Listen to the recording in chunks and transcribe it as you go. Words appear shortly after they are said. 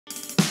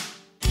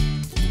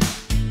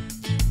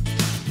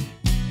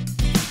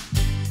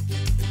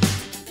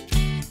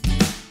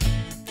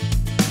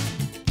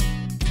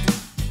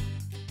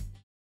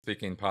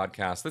Speaking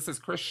podcast. This is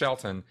Chris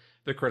Shelton,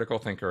 the critical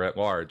thinker at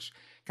large,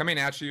 coming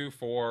at you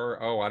for,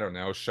 I don't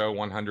know, show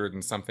 100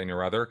 and something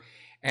or other.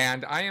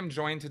 And I am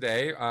joined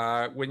today,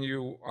 when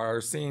you are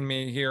seeing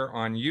me here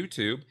on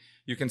YouTube,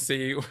 you can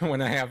see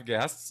when I have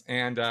guests.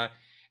 And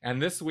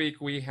this week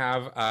we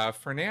have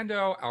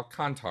Fernando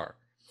Alcantar.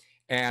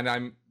 And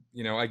I'm,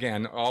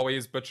 again,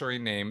 always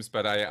butchering names,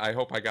 but I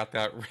hope I got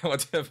that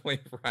relatively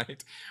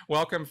right.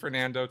 Welcome,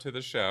 Fernando, to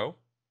the show.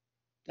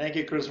 Thank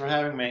you, Chris, for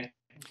having me.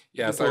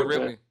 Yes, I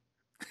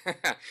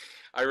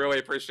really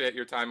appreciate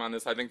your time on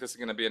this. I think this is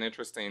going to be an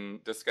interesting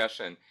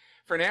discussion.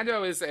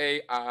 Fernando is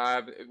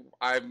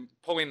I'm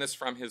pulling this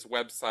from his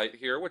website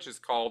here, which is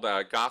called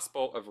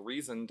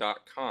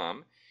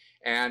gospelofreason.com.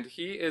 And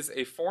he is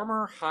a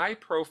former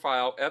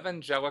high-profile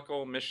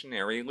evangelical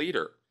missionary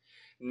leader.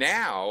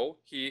 Now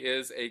he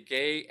is a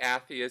gay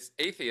atheist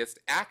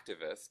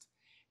activist,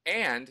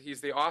 and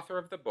he's the author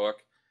of the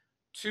book,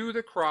 To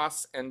the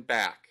Cross and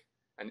Back,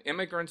 An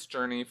Immigrant's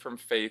Journey from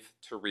Faith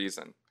to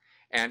Reason.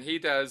 And he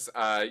does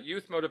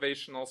youth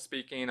motivational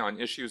speaking on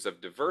issues of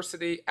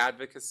diversity,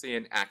 advocacy,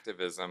 and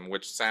activism,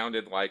 which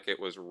sounded like it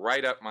was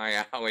right up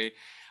my alley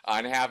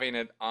on having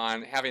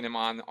him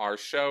on our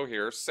show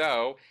here.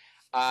 So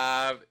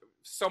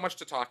much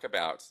to talk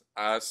about.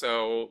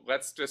 So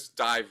let's just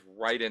dive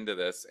right into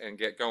this and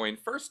get going.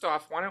 First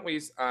off, why don't we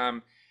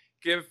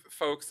give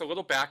folks a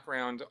little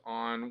background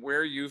on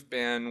where you've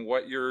been,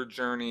 what your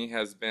journey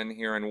has been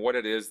here, and what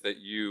it is that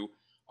you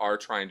are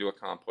trying to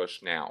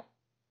accomplish now.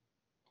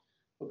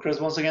 Well, Chris,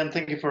 once again,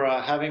 thank you for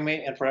having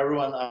me, and for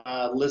everyone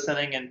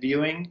listening and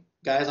viewing.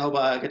 Guys, I hope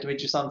I get to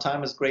meet you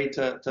sometime. It's great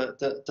to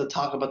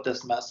talk about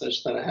this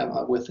message that I have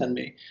within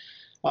me.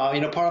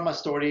 Part of my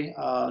story,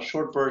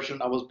 short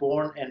version, I was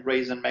born and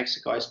raised in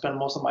Mexico. I spent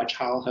most of my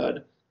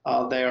childhood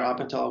there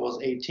up until I was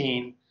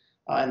 18.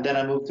 And then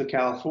I moved to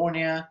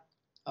California.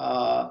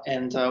 While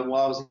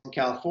I was in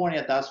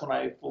California, that's when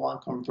I full-on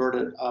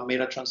converted,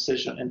 made a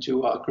transition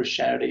into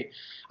Christianity.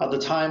 At the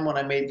time when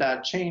I made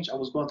that change, I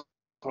was going through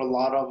a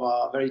lot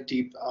of very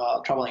deep,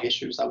 troubling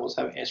issues. I was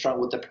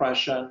struggling with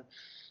depression,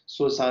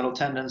 suicidal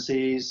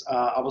tendencies.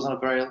 I was in a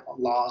very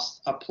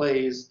lost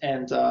place,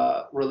 and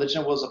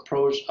religion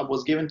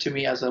was given to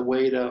me as a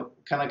way to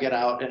kind of get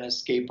out, an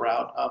escape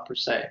route per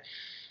se.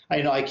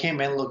 I came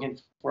in looking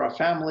for a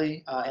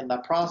family. In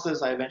that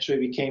process, I eventually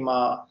became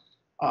a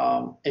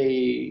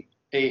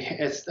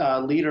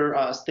leader,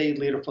 a state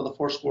leader for the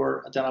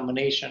Foursquare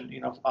denomination.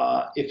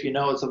 If you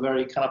know, it's a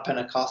very kind of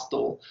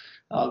Pentecostal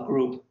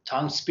group,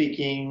 tongue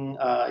speaking,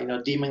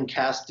 demon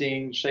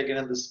casting, shaking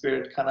in the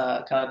spirit kind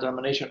of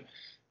denomination.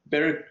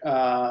 Very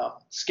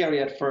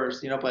scary at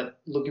first, but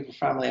looking for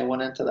family, I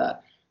went into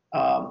that.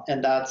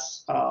 And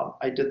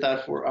I did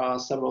that for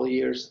several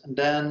years. And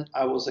then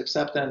I was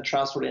accepted and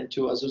transferred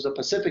into Azusa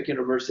Pacific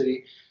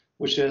University,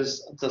 which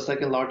is the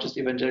second largest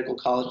evangelical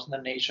college in the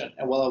nation.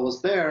 And while I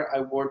was there,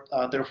 I worked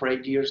there for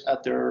 8 years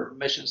at their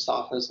missions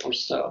office or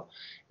so.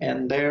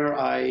 And there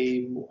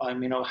I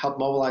helped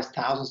mobilize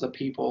thousands of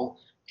people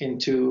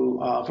into,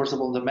 first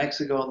of all, into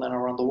Mexico and then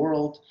around the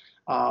world.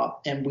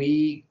 And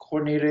we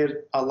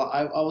coordinated a lot.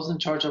 I was in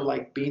charge of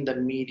being the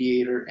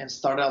mediator and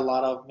started a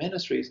lot of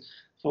ministries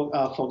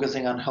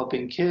focusing on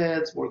helping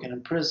kids, working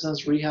in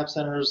prisons, rehab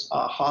centers,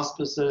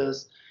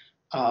 hospices,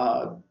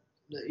 a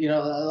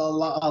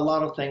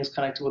lot of things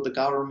connected with the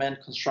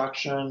government,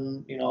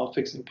 construction,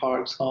 fixing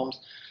parks, homes.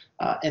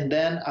 And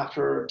then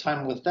after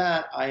time with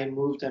that, I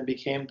moved and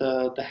became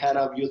the head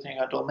of youth and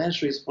adult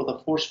ministries for the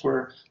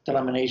Foursquare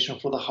denomination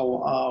for the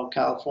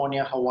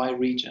California, Hawaii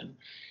region.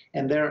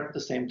 And there, the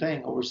same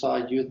thing, oversaw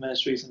youth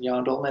ministries and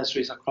young adult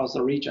ministries across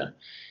the region.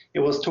 It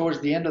was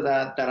towards the end of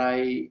that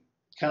I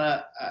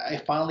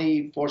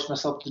finally forced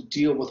myself to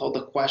deal with all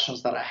the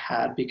questions that I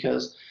had,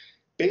 because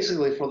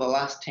basically for the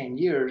last 10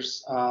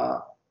 years,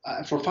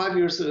 for 5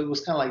 years, it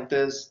was kind of like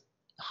this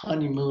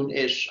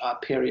honeymoon-ish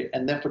period.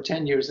 And then for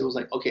 10 years, it was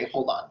like, okay,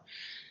 hold on.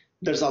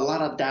 There's a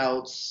lot of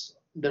doubts.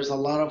 There's a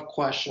lot of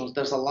questions.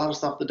 There's a lot of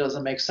stuff that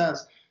doesn't make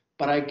sense.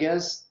 But I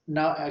guess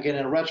now, again,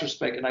 in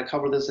retrospect, and I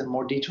cover this in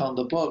more detail in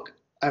the book,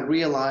 I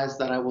realized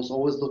that I was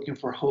always looking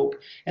for hope.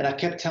 And I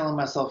kept telling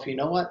myself, you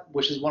know what,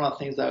 which is one of the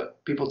things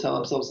that people tell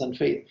themselves in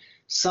faith,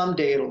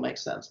 someday it'll make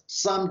sense.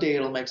 Someday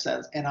it'll make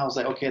sense. And I was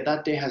like, okay,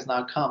 that day has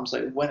not come.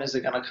 So when is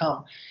it going to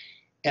come?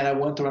 And I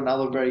went through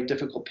another very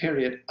difficult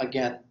period.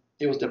 Again,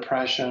 it was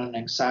depression,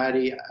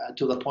 anxiety,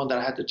 to the point that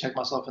I had to check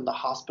myself in the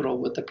hospital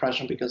with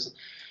depression because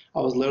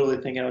I was literally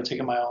thinking of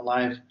taking my own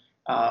life.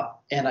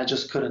 And I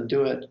just couldn't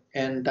do it.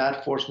 And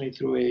that forced me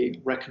through a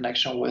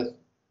reconnection with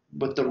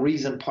the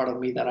reason part of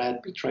me that I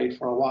had betrayed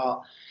for a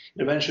while.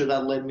 And eventually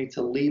that led me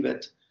to leave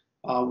it.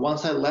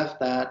 Once I left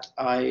that,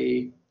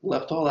 I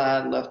left all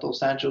that, left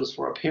Los Angeles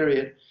for a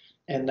period.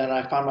 And then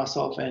I found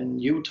myself in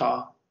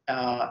Utah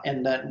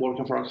and then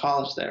working for a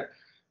college there.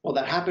 Well,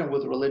 that happened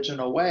with Religion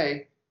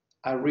Away.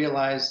 I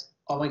realized,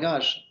 oh my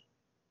gosh,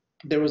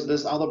 there was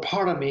this other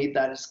part of me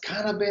that has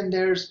kind of been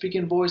there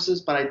speaking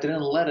voices, but I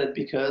didn't let it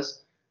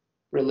because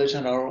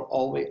religion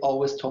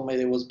always told me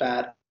it was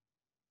bad.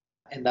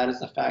 And that is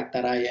the fact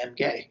that I am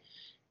gay.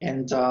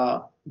 And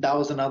that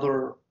was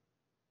another,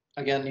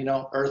 again,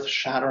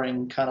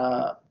 earth-shattering kind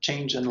of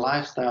change in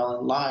lifestyle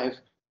and life.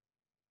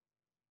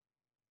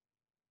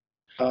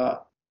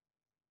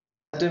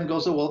 That didn't go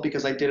so well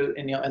because I did it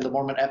in the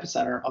Mormon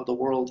epicenter of the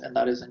world, and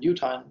that is in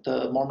Utah. And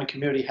the Mormon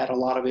community had a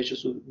lot of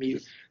issues with me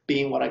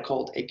being what I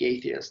called a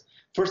gaytheist.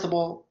 First of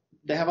all,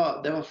 they have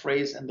a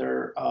phrase in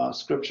their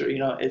scripture.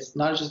 It's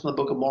not just in the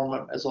Book of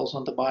Mormon; it's also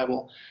in the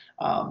Bible.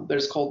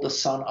 There's called the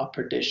son of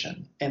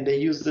perdition, and they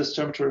use this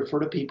term to refer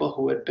to people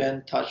who had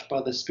been touched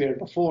by the spirit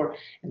before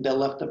and they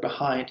left it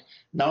behind.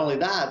 Not only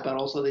that, but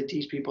also they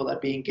teach people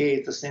that being gay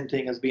is the same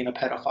thing as being a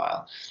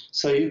pedophile.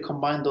 So you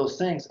combine those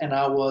things, and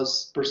I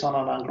was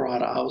persona non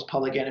grata. I was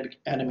public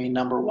enemy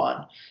number one.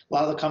 A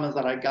lot of the comments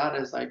that I got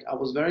is like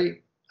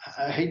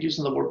I hate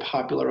using the word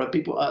popular, but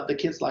people, the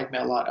kids like me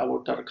a lot. I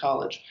worked out of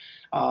college,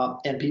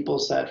 and people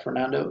said,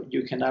 Fernando,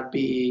 you cannot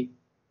be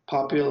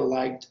popular,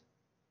 liked,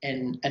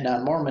 and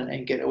not Mormon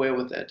and get away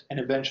with it. And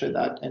eventually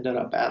that ended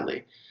up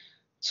badly.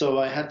 So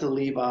I had to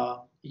leave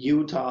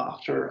Utah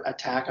after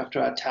attack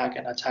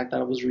and attack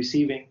that I was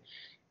receiving.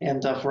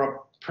 And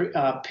for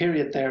a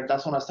period there,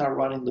 that's when I started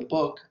writing the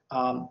book,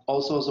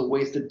 also as a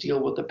ways to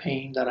deal with the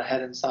pain that I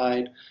had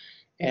inside.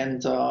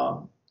 And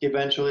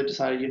eventually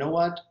decided, you know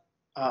what?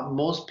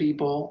 Most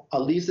people,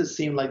 at least it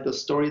seemed like the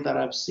story that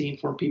I've seen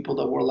from people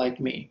that were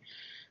like me,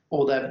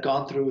 or that have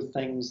gone through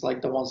things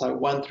like the ones I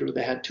went through,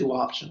 they had two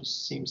options,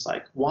 seems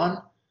like. One,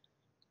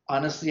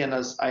 honestly, and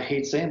as I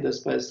hate saying this,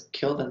 but is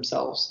kill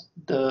themselves.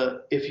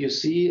 If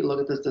you look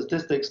at the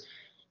statistics,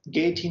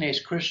 gay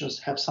teenage Christians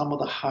have some of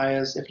the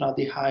highest, if not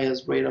the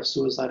highest, rate of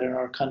suicide in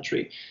our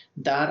country.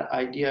 That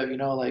idea of,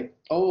 like,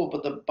 oh,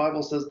 but the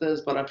Bible says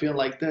this, but I'm feeling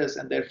like this,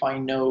 and they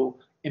find no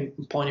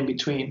point in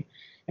between.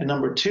 And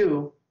number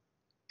two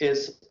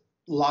is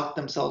lock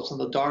themselves in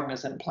the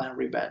darkness and plan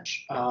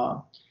revenge.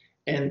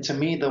 And to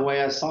me, the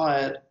way I saw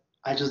it,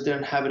 I just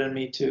didn't have it in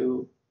me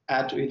to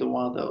add to either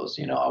one of those.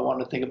 I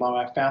want to think about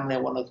my family. I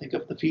want to think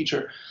of the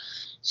future.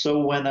 So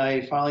when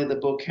the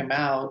book came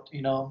out,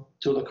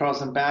 To the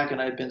Cross and Back,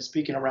 and I'd been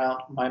speaking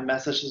around, my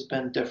message has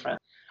been different.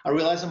 I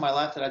realized in my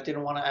life that I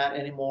didn't want to add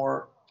any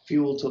more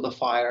fuel to the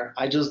fire.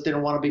 I just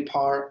didn't want to be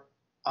part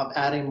of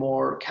adding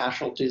more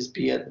casualties,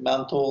 be it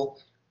mental,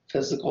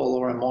 physical,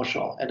 or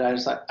emotional. And I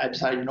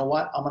decided, you know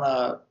what? I'm going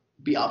to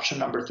be option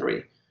number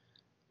 3.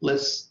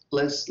 Let's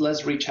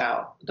reach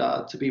out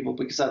to people,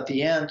 because at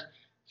the end,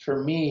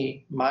 for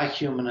me, my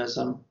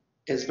humanism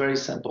is very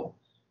simple.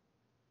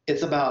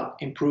 It's about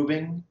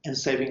improving and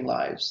saving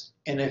lives.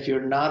 And if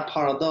you're not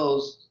part of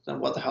those,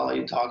 then what the hell are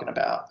you talking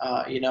about?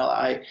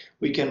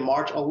 We can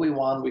march all we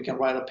want, we can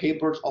write up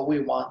papers all we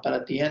want, but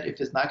at the end,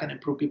 if it's not going to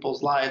improve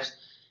people's lives,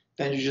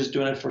 then you're just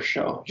doing it for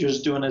show. You're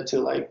just doing it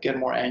to get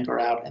more anger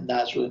out, and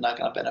that's really not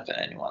going to benefit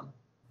anyone.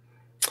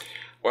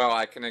 Well,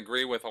 I can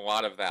agree with a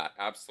lot of that.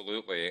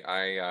 Absolutely.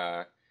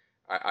 I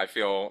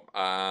feel,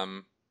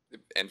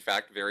 in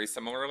fact, very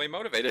similarly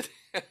motivated,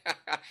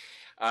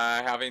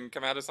 having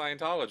come out of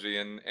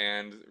Scientology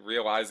and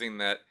realizing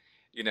that,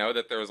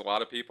 that there was a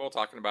lot of people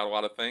talking about a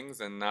lot of things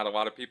and not a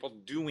lot of people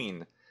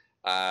doing,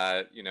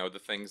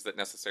 the things that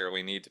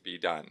necessarily need to be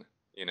done,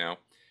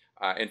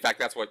 In fact,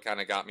 that's what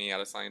kind of got me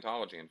out of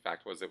Scientology, in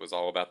fact, it was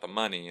all about the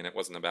money, and it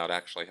wasn't about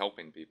actually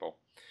helping people.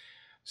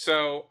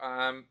 So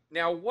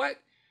now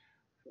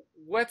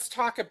let's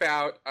talk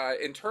about,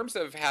 in terms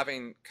of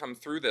having come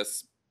through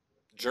this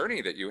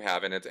journey that you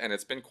have, and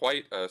it's been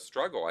quite a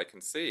struggle, I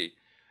can see.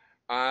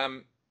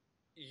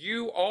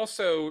 You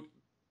also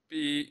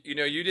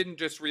you didn't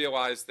just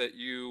realize that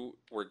you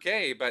were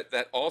gay, but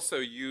that also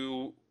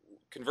you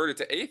converted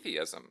to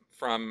atheism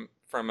from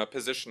a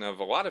position of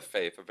a lot of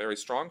faith, a very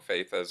strong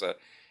faith, as a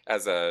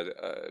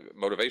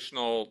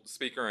motivational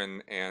speaker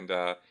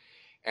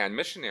and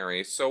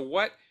missionary.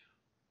 So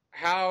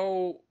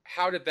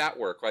how did that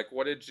work?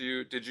 What did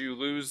you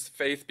lose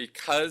faith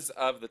because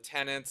of the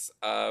tenets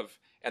of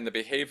and the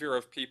behavior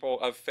of people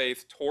of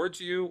faith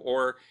towards you,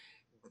 or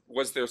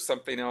was there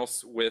something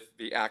else with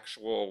the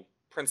actual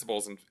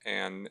principles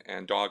and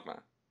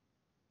dogma?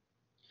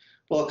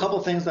 Well, a couple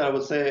of things that I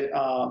would say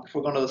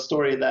before going to the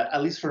story, that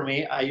at least for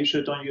me, I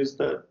usually don't use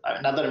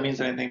not that it means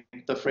anything,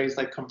 the phrase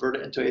convert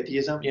into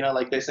atheism.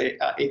 Like they say,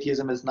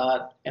 atheism is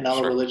not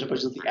another religion, but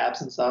just the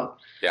absence of.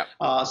 Yeah.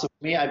 So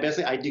for me, I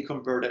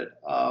deconverted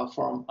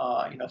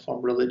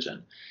from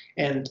religion.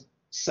 And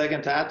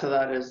second, to add to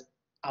that is,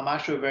 I'm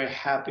actually very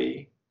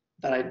happy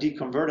that I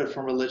deconverted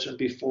from religion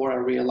before I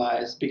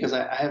realized, because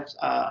I have,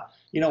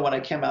 when I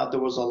came out, there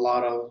was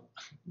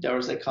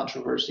a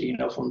controversy,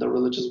 from the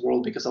religious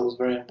world, because I was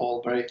very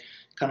involved, very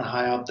kind of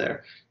high up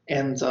there.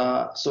 And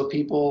so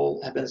people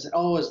have been saying,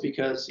 oh, it's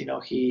because,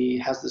 he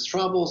has this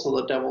trouble, so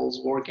the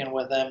devil's working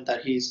with him,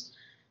 that he's,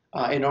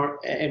 in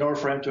order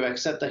for him to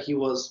accept that he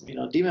was,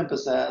 demon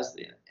possessed.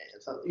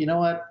 So, you know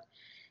what?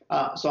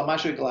 So I'm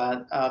actually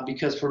glad,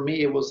 because for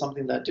me, it was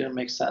something that didn't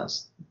make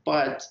sense.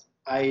 But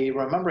I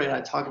remember, and I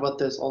talk about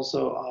this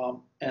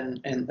also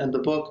in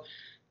the book,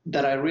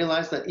 that I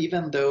realized that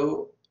even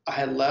though I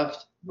had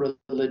left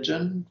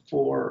religion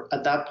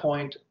at that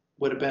point,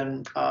 would have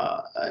been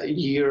a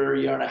year,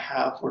 year and a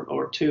half,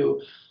 or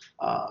two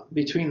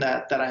between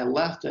that I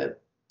left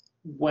it,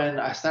 when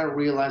I started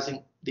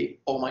realizing the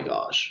oh my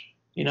gosh,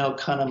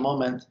 kind of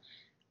moment.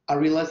 I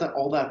realized that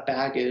all that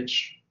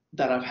baggage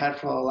that I've had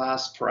for the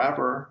last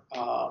forever,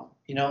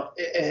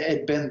 it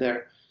had been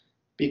there,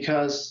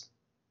 because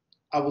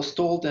I was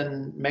told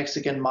in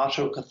Mexican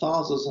macho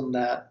Catholicism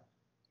that,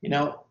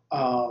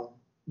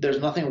 there's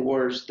nothing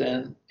worse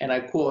than, and I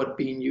quote,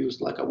 being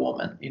used like a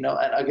woman, and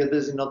I get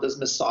this, this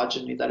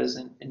misogyny that is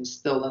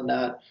instilled in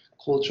that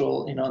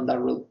cultural, in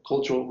that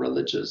cultural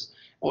religious,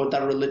 or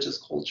that religious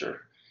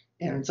culture.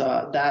 And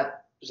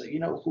that was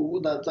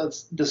like,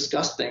 that's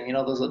disgusting.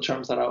 Those are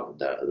terms that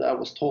I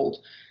was told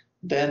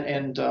then.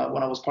 And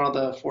when I was part of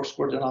the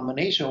Foursquare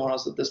denomination, when I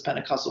was this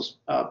Pentecostal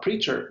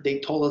preacher, they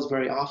told us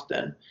very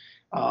often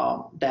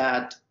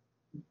that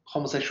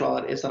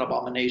homosexuality is an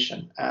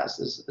abomination, as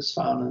is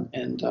found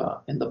in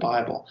the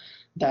Bible.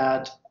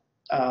 That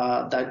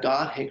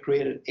God had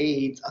created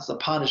AIDS as a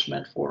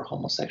punishment for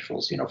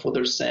homosexuals, for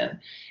their sin,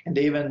 and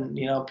they even,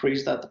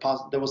 preached that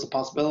there was a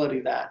possibility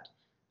that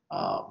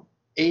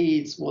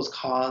AIDS was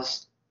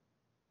caused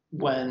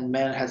when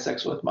men had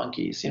sex with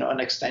monkeys, an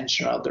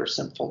extension of their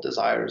sinful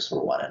desires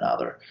for one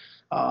another.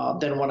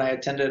 Then when I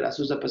attended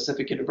Azusa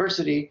Pacific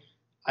University,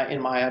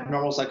 in my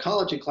abnormal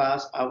psychology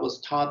class, I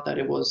was taught that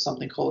it was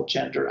something called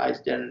gender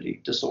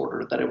identity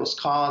disorder, that it was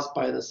caused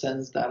by the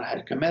sins that I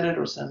had committed,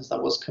 or sins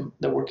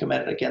that were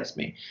committed against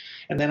me.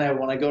 And then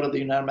when I go to the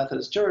United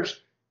Methodist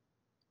Church,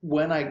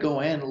 when I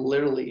go in,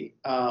 literally,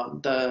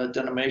 the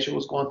denomination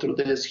was going through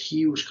this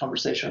huge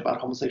conversation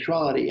about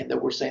homosexuality, and they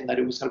were saying that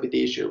it was going to be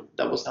the issue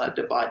that was going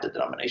to divide the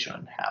denomination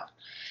in half.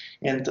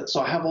 And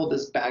so I have all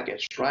this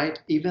baggage, right?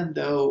 Even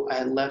though I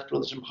had left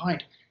religion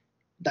behind,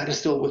 that is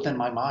still within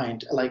my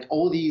mind. Like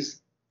all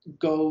these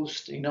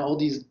ghosts, all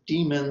these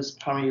demons,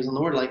 probably using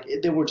the word, like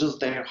they were just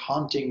there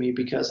haunting me,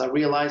 because I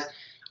realized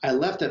I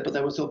left it, but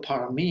that was still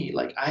part of me.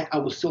 Like I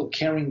was still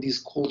carrying these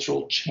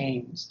cultural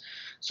chains.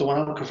 So when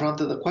I'm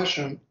confronted the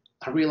question,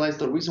 I realized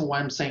the reason why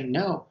I'm saying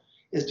no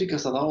is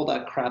because of all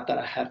that crap that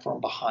I had from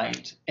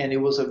behind. And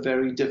it was a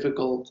very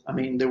difficult,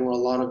 there were a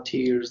lot of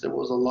tears. There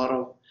was a lot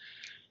of,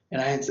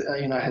 and I had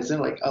said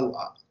like a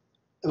lot.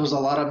 It was a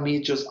lot of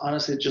me just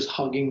honestly just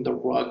hugging the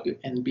rug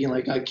and being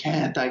like, I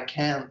can't.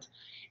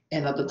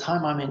 And at the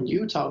time I'm in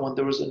Utah, when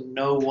there was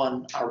no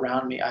one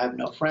around me, I have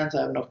no friends,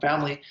 I have no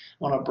family.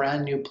 I'm on a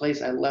brand new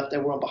place. I left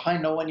everyone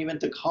behind, no one even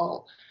to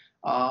call.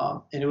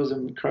 And it was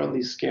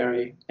incredibly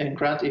scary. And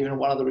granted, even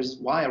one of the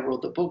reasons why I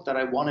wrote the book, that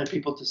I wanted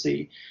people to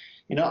see,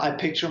 I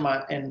picture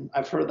and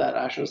I've heard that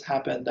actually has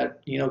happened,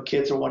 that,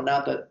 kids or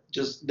whatnot, that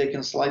just, they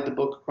can slide the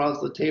book across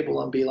the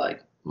table and be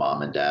like,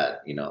 Mom and Dad,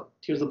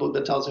 here's a book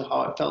that tells you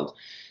how I felt,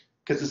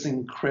 because it's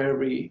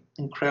incredibly,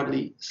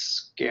 incredibly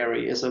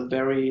scary. It's a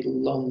very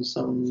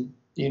lonesome,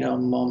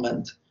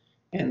 moment.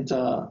 And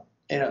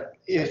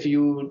if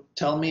you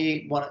tell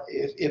me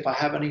if I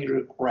have any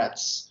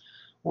regrets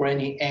or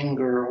any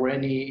anger or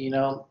any,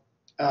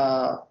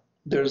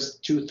 there's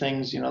two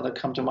things, that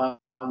come to mind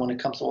when it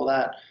comes to all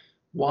that.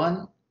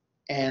 One,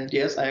 and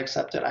yes, I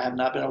accept it, I have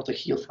not been able to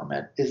heal from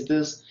it, is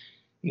this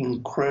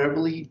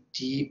incredibly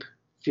deep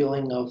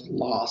feeling of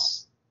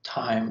lost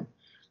time,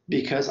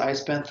 because I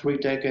spent 3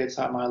 decades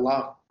of my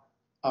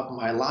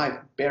life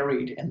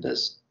buried in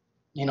this,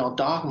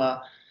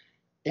 dogma.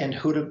 And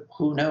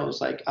who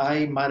knows? Like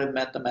I might have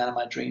met the man of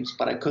my dreams,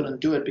 but I couldn't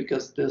do it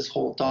because this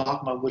whole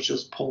dogma was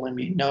just pulling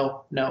me.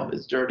 No,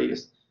 it's dirty,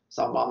 it's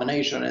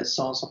abomination, it's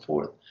so on and so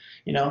forth.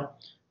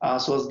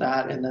 So it's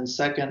that, and then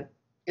second,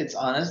 it's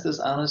this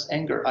honest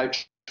anger. I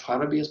try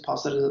to be as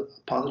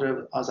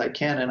positive as I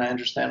can, and I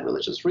understand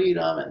religious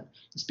freedom and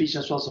speech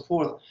and so on and so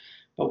forth,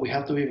 but we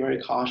have to be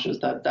very cautious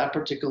that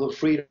particular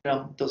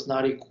freedom does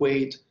not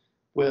equate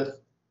with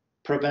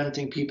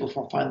preventing people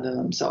from finding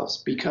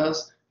themselves,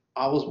 because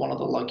I was one of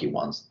the lucky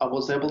ones. I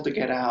was able to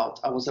get out.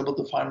 I was able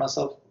to find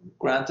myself,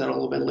 granted a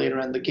little bit later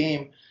in the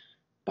game,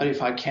 but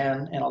if I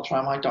can, and I'll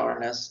try my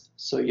darnest,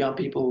 so young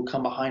people who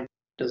come behind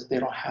us, they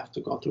don't have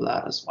to go through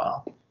that as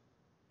well.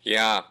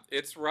 Yeah,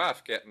 it's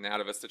rough getting out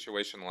of a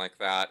situation like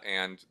that,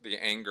 and the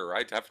anger.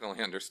 I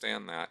definitely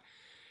understand that.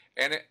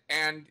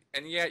 And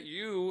yet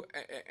you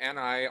and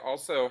I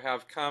also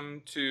have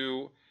come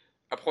to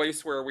a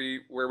place where we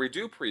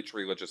do preach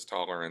religious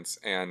tolerance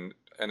and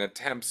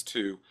attempts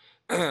to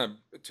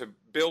to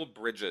build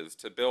bridges,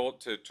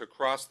 to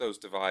cross those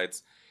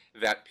divides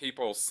that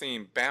people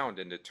seem bound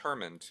and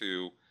determined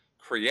to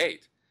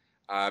create.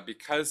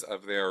 Because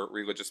of their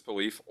religious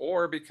belief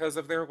or because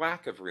of their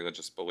lack of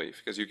religious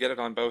belief, because you get it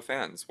on both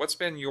ends. What's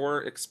been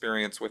your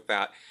experience with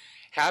that,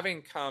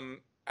 having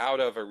come out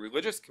of a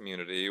religious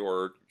community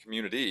or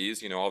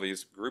communities, all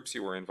these groups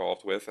you were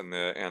involved with, and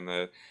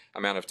the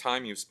amount of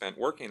time you spent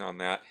working on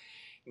that?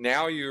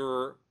 Now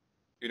you're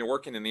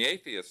working in the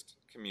atheist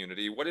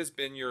community. What has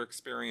been your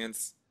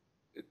experience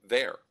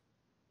there?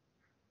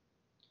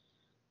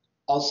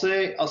 I'll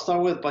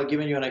start by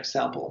giving you an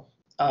example.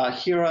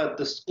 here at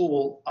the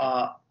school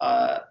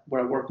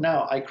where I work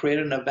now, I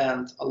created an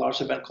event, a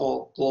large event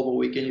called Global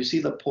Week, and you see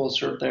the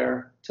poster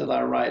there to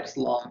the right, it's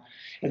long.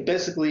 And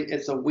basically,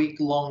 it's a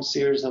week-long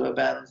series of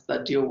events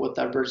that deal with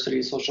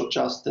diversity, social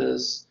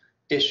justice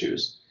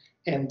issues.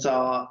 And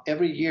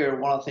every year,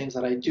 one of the things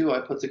that I do, I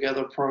put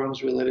together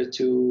programs related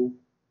to,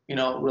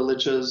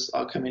 religious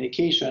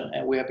communication,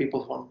 and we have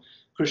people from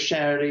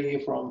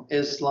Christianity, from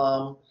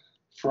Islam,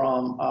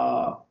 from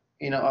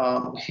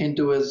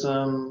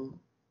Hinduism.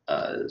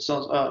 And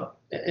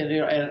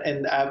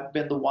I've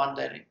been the one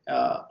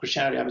that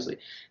Christianity, obviously,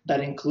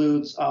 that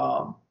includes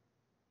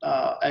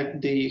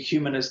the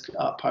humanist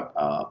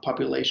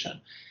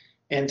population.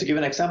 And to give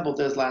an example of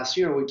this, last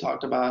year we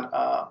talked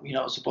about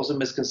supposed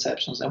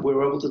misconceptions, and we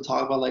were able to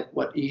talk about like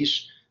what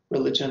each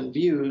religion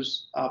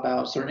views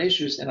about certain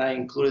issues, and I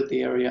included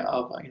the area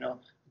of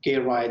gay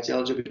rights, the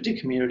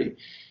LGBT community.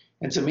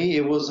 And to me,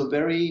 it was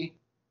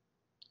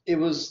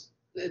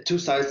two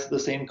sides to the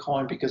same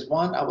coin, because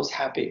one, I was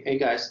happy. Hey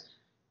guys,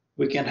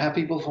 we can have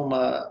people from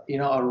a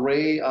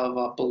array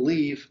of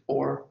belief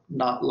or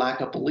not lack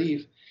of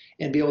belief,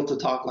 and be able to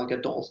talk like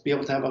adults, be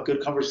able to have a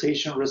good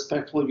conversation,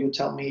 respectful. You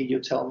tell me,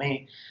 you tell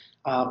me.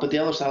 But the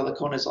other side of the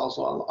coin is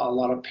also a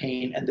lot of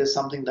pain, and this is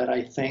something that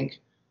I think,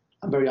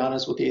 I'm very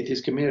honest with the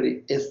atheist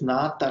community. It's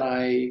not that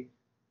I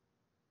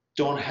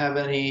don't have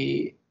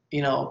any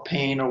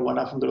pain or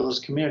whatnot from the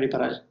religious community,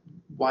 but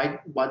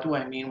what do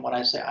I mean when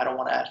I say I don't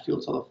want to add fuel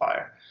to the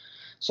fire?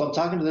 So I'm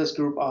talking to this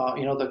group,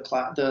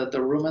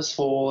 the room is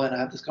full, and I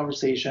have this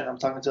conversation. I'm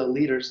talking to the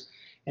leaders,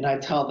 and I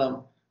tell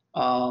them,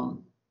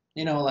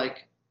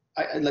 like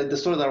the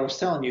story that I was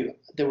telling you,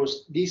 there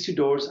was these two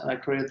doors, and I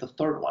created the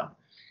third one.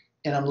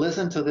 And I'm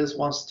listening to this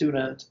one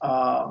student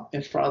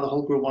in front of the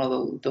whole group, one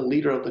of the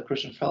leader of the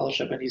Christian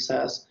Fellowship, and he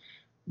says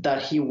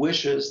that he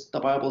wishes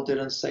the Bible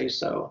didn't say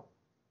so,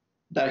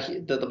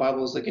 that the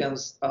Bible is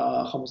against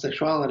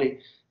homosexuality.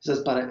 He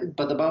says,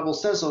 but the Bible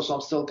says so, so I'm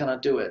still gonna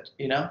do it,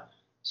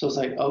 So it's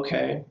like,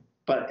 okay.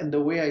 But in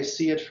the way I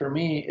see it, for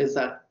me, is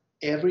that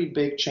every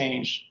big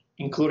change,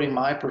 including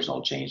my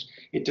personal change,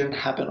 it didn't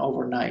happen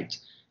overnight.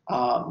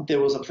 For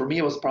me,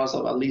 it was a process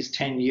of at least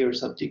 10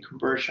 years of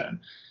deconversion.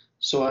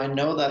 So I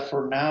know that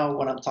for now,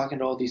 when I'm talking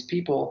to all these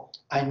people,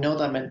 I know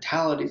that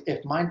mentality,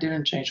 if mine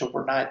didn't change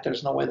overnight,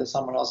 there's no way that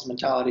someone else's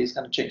mentality is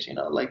going to change,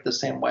 like the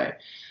same way.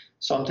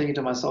 So I'm thinking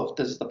to myself,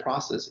 this is the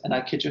process. And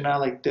I kid you not,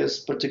 like this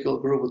particular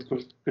group with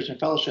Christian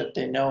Fellowship,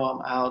 they know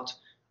I'm out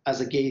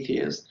as a gay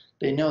atheist.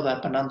 They know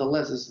that, but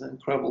nonetheless, it's an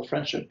incredible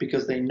friendship,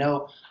 because they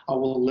know I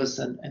will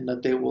listen and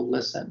that they will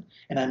listen.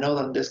 And I know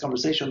that in this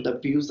conversation, the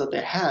views that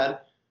they had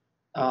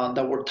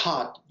that were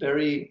taught,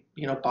 very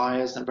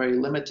biased and very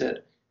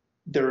limited,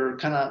 they're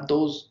kind of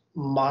those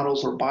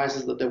models or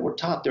biases that they were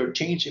taught, they're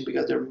changing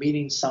because they're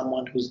meeting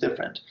someone who's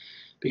different.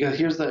 Because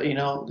here's the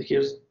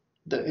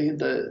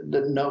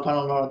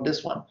final note on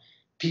this one.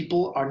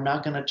 People are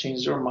not going to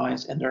change their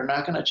minds, and they're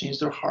not going to change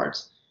their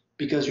hearts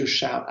because you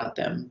shout at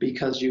them,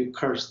 because you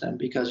curse them,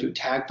 because you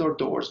tag their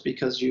doors,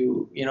 because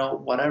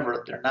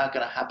whatever. They're not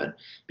going to happen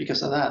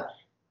because of that.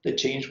 The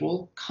change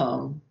will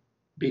come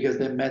because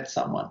they met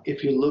someone.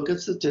 If you look at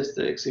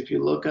statistics, if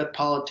you look at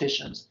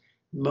politicians,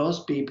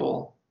 most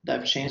people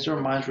that have changed their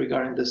minds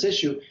regarding this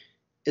issue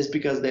is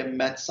because they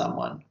met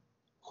someone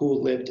who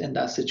lived in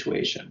that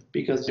situation,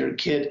 because their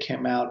kid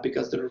came out,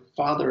 because their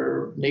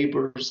father,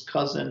 neighbor's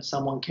cousin,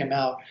 someone came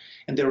out,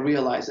 and they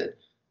realize it.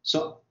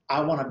 So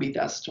I want to be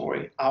that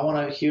story.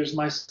 Here's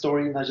my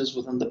story, not just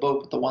within the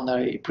book, but the one that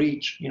I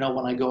preach,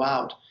 when I go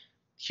out.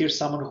 Here's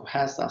someone who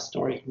has that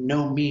story.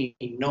 Know me,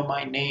 know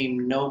my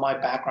name, know my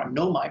background,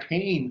 know my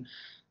pain,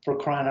 for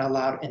crying out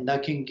loud. And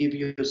that can give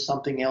you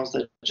something else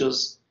that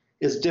just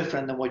is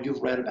different than what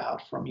you've read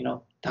about from,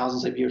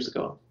 thousands of years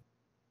ago.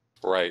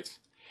 Right.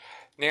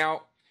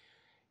 Now,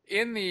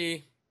 and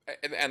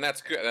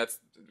that's good. That's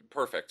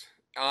perfect.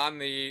 On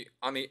the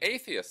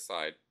atheist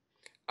side,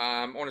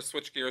 I want to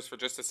switch gears for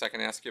just a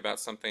second, ask you about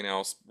something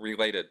else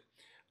related.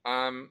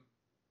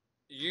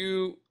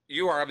 You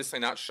are obviously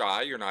not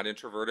shy. You're not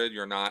introverted.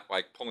 You're not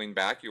like pulling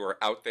back. You are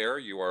out there.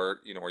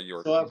 You're.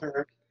 So I've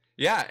heard.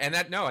 Yeah, and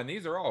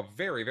these are all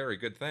very, very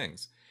good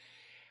things.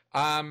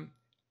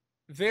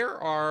 There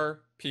are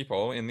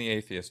people in the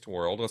atheist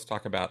world, let's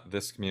talk about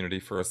this community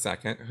for a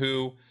second,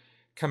 who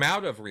come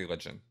out of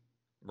religion,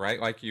 right?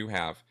 Like you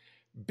have,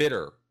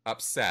 bitter,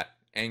 upset,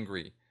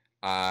 angry,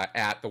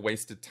 at the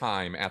wasted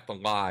time, at the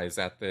lies,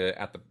 at the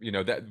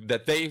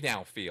that they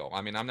now feel.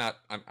 I mean, I'm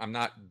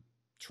not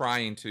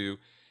trying to,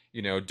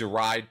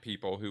 deride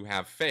people who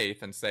have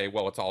faith and say,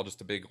 well, it's all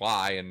just a big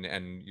lie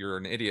and you're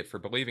an idiot for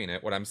believing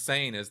it. What I'm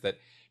saying is that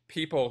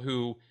people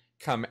who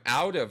come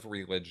out of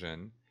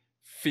religion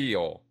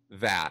feel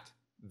that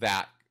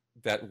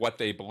what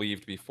they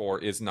believed before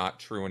is not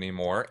true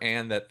anymore,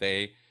 and that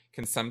they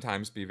can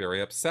sometimes be very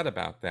upset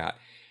about that.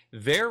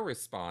 Their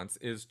response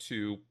is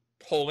to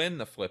pull in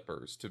the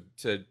flippers,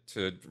 and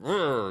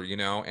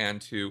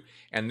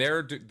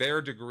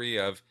their degree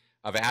of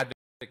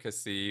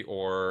advocacy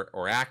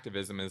or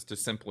activism is to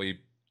simply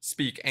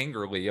speak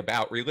angrily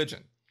about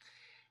religion.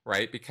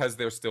 right? Because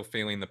they're still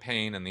feeling the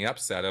pain and the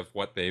upset of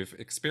what they've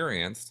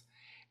experienced.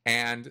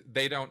 And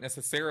they don't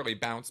necessarily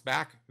bounce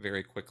back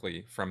very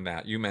quickly from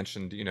that. You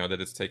mentioned,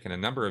 that it's taken a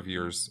number of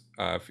years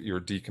of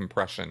your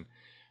decompression,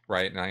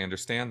 right? And I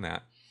understand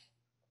that.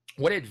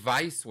 What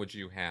advice would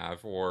you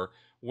have, or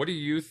what do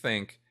you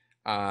think?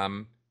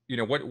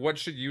 What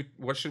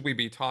should we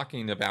be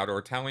talking about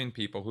or telling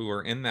people who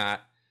are in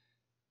that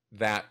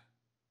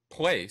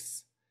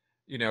place,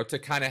 to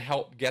kind of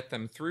help get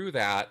them through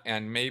that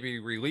and maybe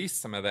release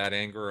some of that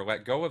anger or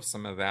let go of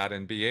some of that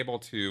and be able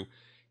to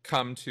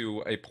come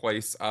to a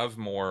place of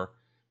more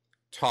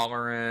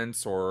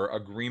tolerance or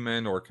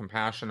agreement or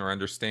compassion or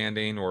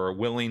understanding or a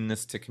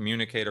willingness to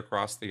communicate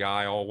across the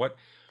aisle? What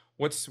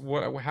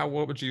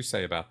would you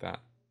say about that?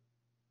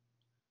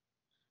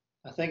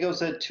 I think I would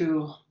say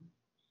two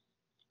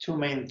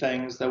main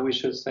things that we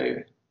should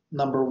say.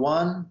 Number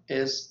one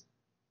is,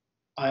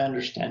 I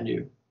understand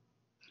you.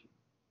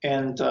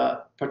 And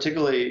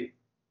particularly,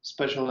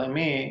 especially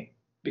me,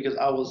 because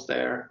I was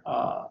there,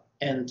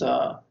 and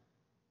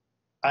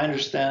I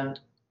understand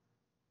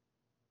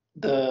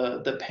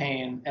the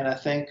pain. And I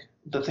think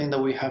the thing that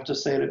we have to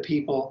say to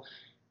people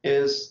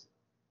is,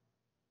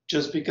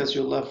 just because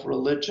you left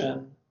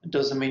religion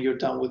doesn't mean you're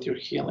done with your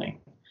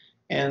healing.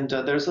 And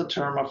there's a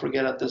term, I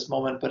forget at this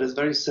moment, but it's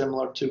very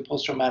similar to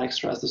post-traumatic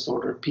stress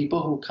disorder.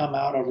 People who come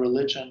out of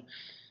religion,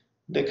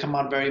 they come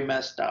out very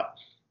messed up.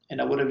 And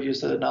I would have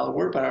used another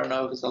word, but I don't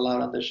know if it's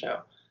allowed on this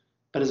show.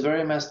 But it's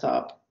very messed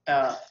up.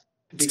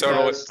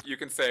 Because you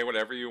can say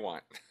whatever you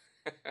want.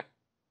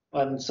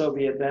 And so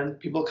be it. Then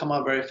people come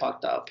out very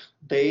fucked up.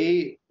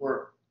 When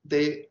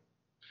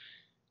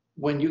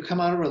you come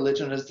out of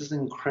religion, it's this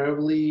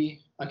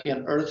incredibly,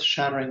 again,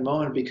 earth-shattering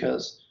moment,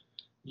 because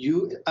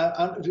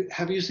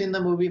have you seen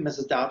the movie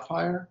Mrs.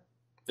 Doubtfire?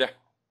 Yeah.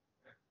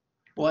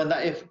 Well, and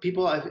I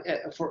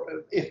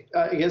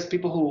guess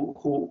people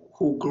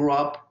who grew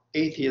up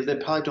atheists, they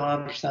probably don't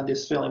understand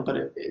this feeling.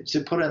 But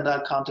to put it in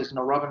that context,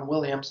 Robin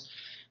Williams,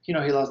 he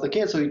lost the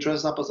kid, so he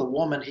dresses up as a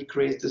woman. He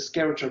creates this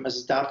character,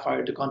 Mrs.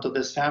 Doubtfire, to go into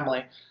this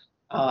family.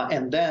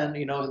 And then,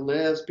 he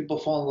lives, people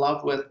fall in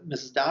love with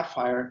Mrs.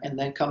 Doubtfire, and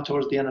then come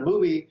towards the end of the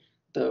movie,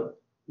 the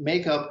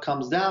makeup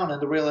comes down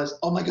and they realize,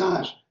 oh my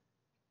gosh,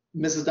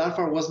 Mrs.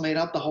 Doubtfire was made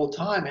up the whole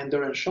time, and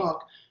they're in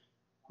shock.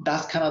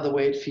 That's kind of the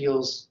way it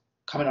feels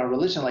coming out of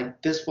religion.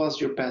 Like, this was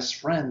your best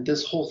friend.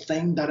 This whole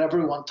thing that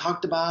everyone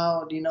talked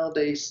about,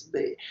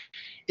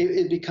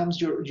 it becomes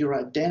your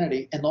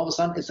identity, and all of a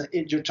sudden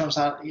it turns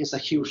out it's a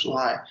huge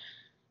lie.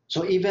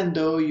 So even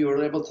though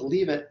you're able to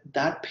leave it,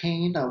 that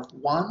pain of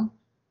one,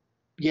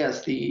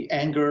 yes, the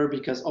anger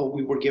because,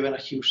 we were given a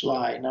huge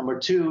lie. Number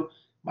two,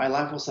 my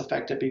life was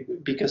affected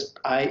because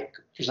for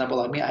example,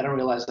 like me, I didn't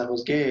realize I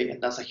was gay,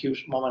 and that's a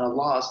huge moment of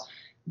loss.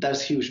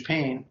 That's huge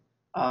pain.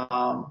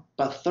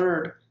 But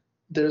third,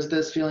 there's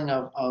this feeling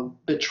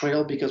of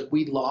betrayal because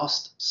we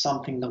lost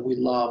something that we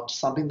loved,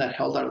 something that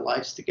held our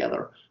lives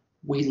together.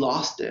 We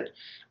lost it.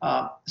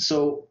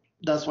 So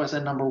that's why I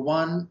said, number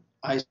one,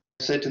 I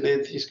said to the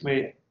atheist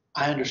community,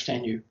 I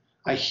understand you.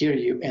 I hear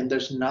you. And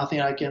there's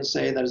nothing I can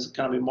say that is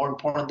going to be more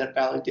important than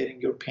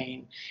validating your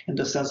pain and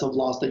the sense of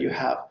loss that you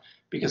have,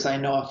 because I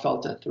know I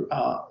felt it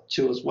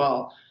too as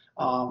well.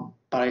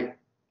 But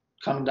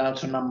coming down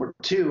to number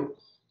two,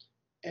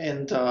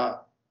 and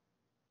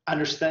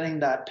understanding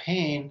that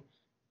pain,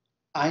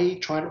 I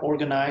try to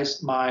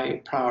organize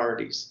my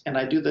priorities. And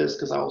I do this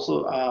because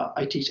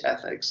I teach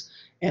ethics.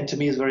 And to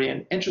me, it's very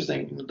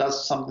interesting.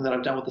 That's something that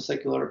I've done with the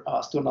Secular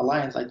Student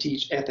Alliance. I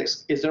teach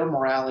ethics. Is there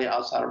morality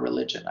outside of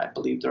religion? I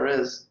believe there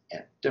is.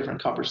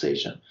 Different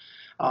conversation.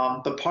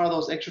 But part of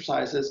those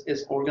exercises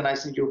is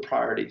organizing your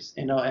priorities,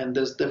 and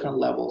there's different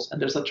levels.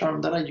 And there's a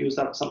term that I use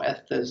that some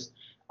ethicists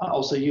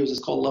also use. It's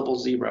called level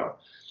zero.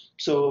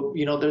 So,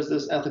 there's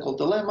this ethical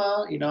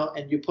dilemma,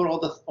 and you put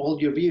all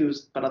your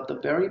views, but at the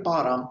very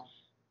bottom,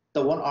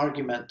 the one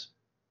argument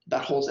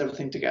that holds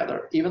everything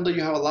together. Even though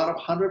you have a lot of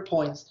 100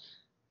 points,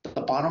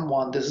 the bottom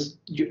one, this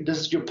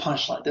is your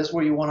punchline. This is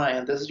where you want to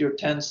end. This is your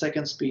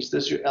 10-second speech.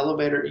 This is your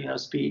elevator,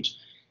 speech.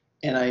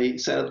 And I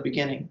said at the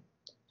beginning,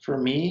 for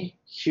me,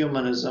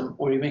 humanism,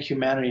 or even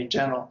humanity in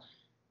general,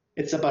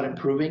 it's about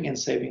improving and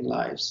saving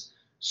lives.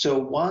 So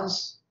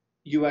once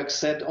you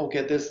accept,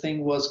 okay, this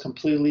thing was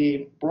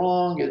completely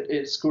wrong,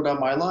 it screwed up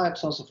my life,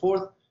 so on and so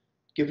forth,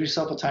 give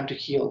yourself a time to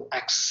heal.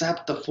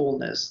 Accept the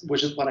fullness,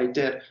 which is what I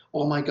did.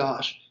 Oh my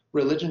gosh,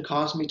 religion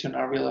caused me to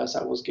not realize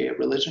I was gay.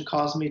 Religion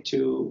caused me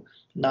to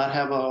not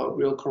have a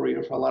real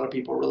career for a lot of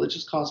people.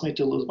 Religion caused me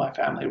to lose my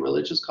family.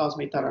 Religion caused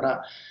me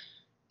da-da-da.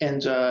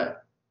 And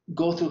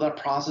go through that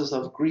process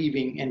of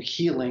grieving and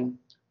healing.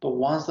 But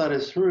once that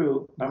is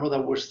through, remember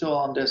that we're still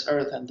on this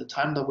earth, and the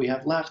time that we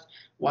have left,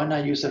 why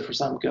not use it for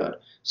some good?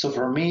 So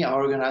for me, I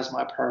organize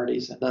my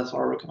priorities, and that's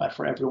what I recommend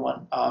for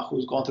everyone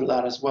who's going through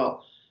that as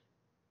well.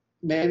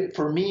 Maybe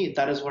for me,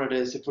 that is what it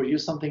is. If we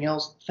use something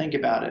else, think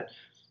about it.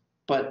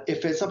 But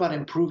if it's about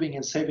improving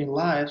and saving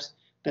lives,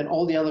 then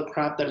all the other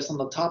crap that is on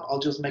the top, I'll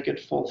just make it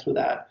fall through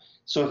that.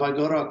 So if I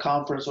go to a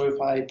conference, or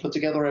if I put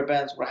together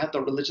events where I have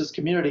the religious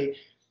community,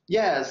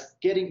 yes,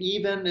 getting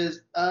even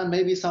is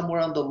maybe somewhere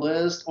on the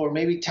list, or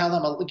maybe tell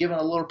them, giving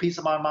a little piece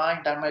of my mind,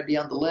 that might be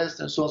on the list,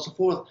 and so on and so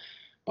forth.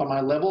 But my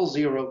level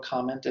 0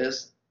 comment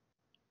is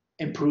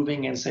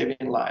improving and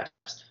saving lives.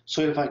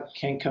 So if I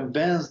can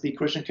convince the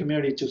Christian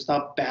community to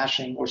stop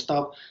bashing or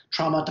stop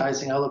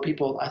traumatizing other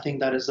people, I think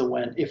that is a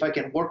win. If I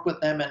can work with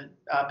them and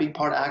being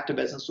part of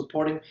activists and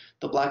supporting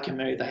the Black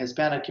community, the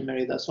Hispanic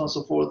community, the so on and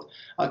so forth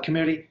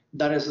community,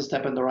 that is a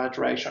step in the right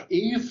direction.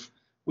 If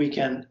we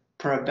can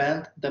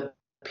prevent the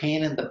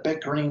pain and the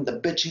bickering, the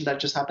bitching that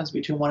just happens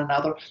between one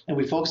another, and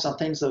we focus on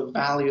things of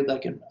value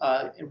that can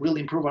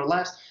really improve our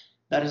lives,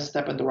 that is a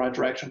step in the right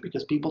direction,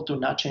 because people do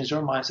not change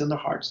their minds and their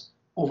hearts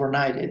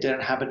overnight. It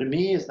didn't happen to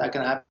me. It's not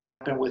going to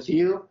happen with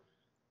you.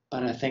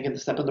 But I think in the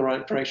step in the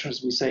right direction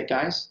is we say,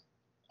 guys,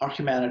 our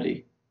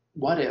humanity,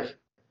 what if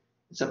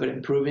it's about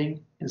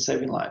improving and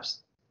saving lives?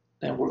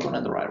 Then we're going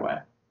in the right way.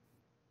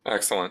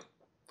 Excellent.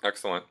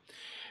 Excellent.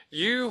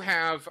 You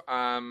have,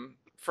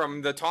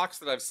 from the talks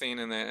that I've seen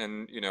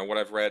and you know what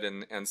I've read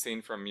and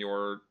seen from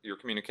your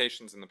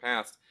communications in the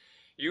past,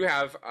 you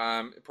have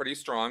pretty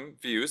strong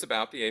views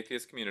about the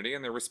atheist community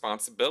and their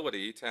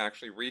responsibility to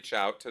actually reach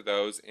out to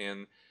those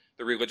in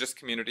the religious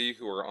community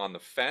who are on the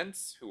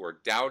fence, who are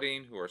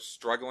doubting, who are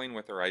struggling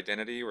with their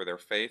identity or their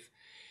faith,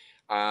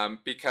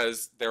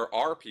 because there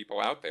are people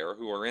out there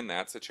who are in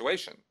that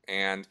situation,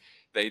 and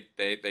they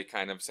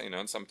kind of say, you know,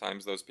 and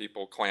sometimes those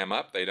people clam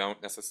up. They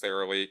don't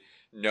necessarily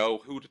know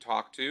who to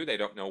talk to. They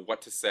don't know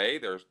what to say.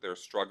 They're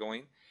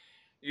struggling.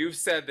 You've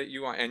said that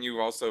you, and you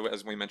also,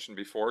 as we mentioned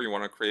before, you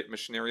want to create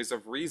missionaries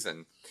of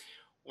reason.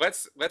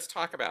 Let's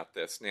talk about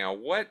this now.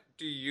 What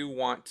do you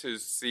want to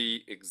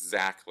see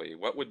exactly?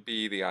 What would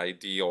be the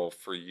ideal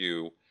for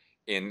you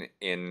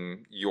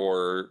in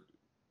your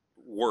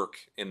work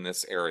in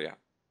this area?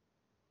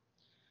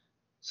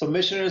 So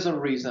missionaries of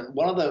reason.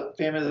 One of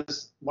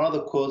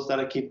the quotes that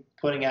I keep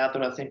putting out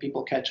that I think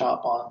people catch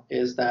up on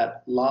is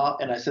that law,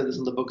 and I said this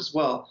in the book as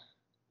well,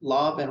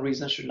 love and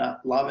reason should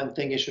not, loving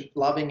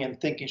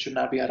and thinking should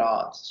not be at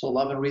odds. So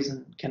love and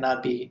reason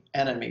cannot be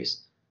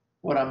enemies.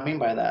 What I mean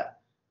by that,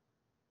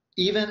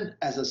 even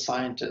as a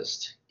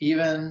scientist,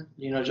 even,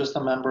 you know, just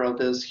a member of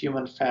this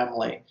human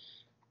family,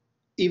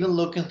 even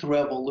looking through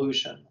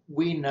evolution,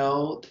 we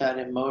know that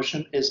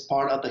emotion is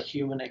part of the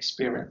human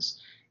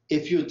experience.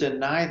 If you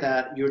deny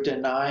that, you're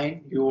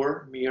denying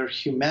your mere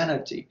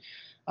humanity.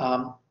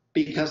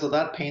 Because of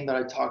that pain that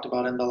I talked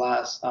about in the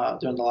last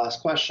during the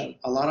last question,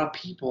 a lot of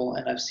people,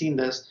 and I've seen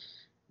this,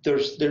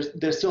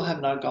 they still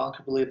have not gone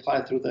completely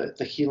applied through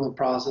the healing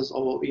process.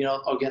 Or, you know,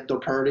 again, their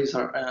priorities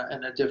are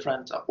in a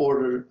different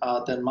order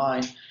than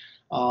mine,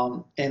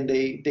 and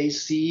they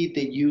see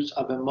the use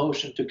of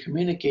emotion to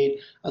communicate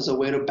as a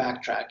way to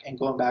backtrack and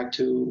going back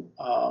to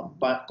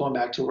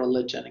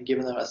religion and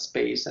giving them a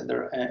space in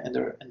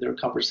their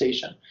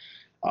conversation.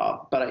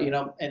 But you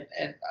know, and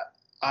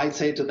I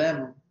say to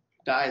them,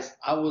 guys,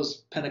 I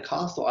was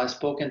Pentecostal. I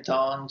spoke in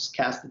tongues,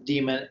 cast a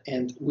demon,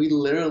 and we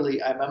literally,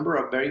 I remember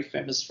a very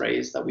famous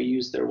phrase that we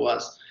used there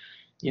was,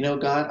 you know,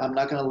 God, I'm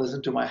not going to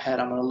listen to my head.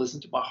 I'm going to listen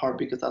to my heart,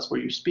 because that's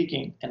where you're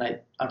speaking. And I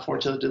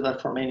unfortunately did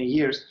that for many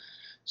years.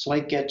 So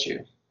I get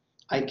you.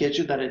 I get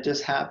you that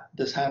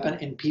this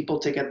happened, and people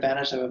take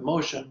advantage of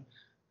emotion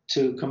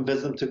to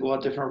convince them to go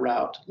a different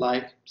route,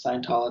 like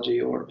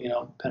Scientology or, you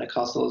know,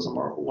 Pentecostalism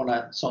or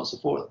whatnot, so on and so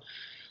forth.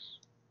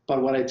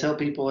 But what I tell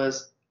people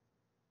is,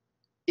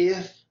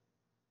 if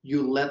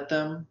you let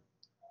them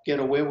get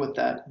away with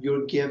that,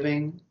 you're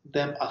giving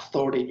them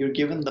authority. You're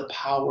giving the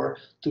power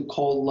to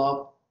call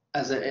love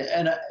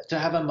to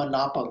have a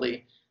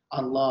monopoly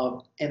on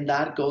love, and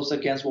that goes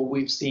against what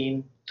we've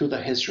seen through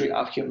the history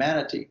of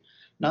humanity.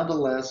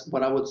 Nonetheless,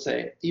 what I would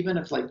say, even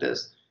if like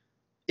this,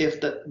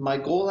 if my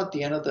goal at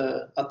the end of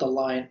the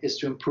line is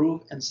to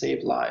improve and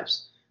save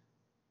lives,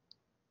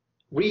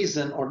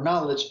 reason or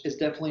knowledge is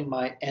definitely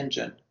my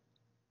engine,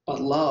 but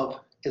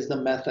love is the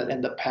method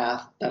and the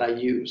path that I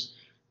use.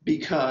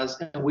 Because,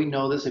 and we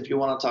know this, if you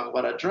want to talk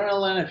about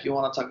adrenaline, if you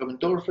want to talk about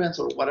endorphins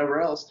or whatever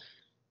else,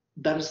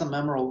 that is a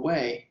memorable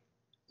way.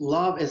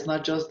 Love is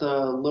not just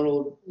a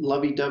little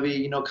lovey-dovey,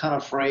 you know, kind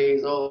of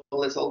phrase, oh,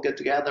 let's all get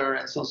together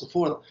and so on and so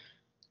forth.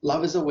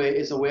 Love is a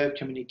way of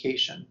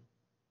communication.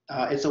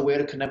 It's a way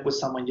to connect with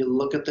someone. You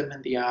look at them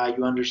in the eye,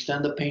 you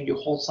understand the pain, you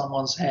hold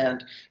someone's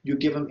hand, you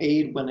give them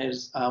aid when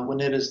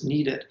it is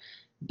needed.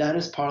 That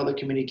is part of the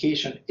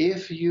communication.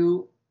 If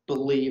you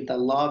believe that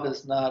love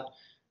is not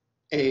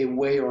a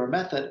way or a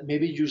method,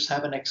 maybe you just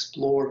haven't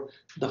explored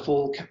the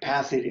full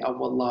capacity of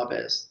what love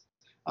is.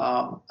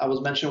 I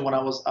was mentioning when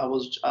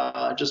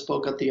I just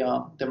spoke at the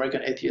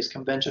American Atheist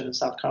Convention in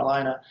South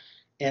Carolina,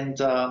 and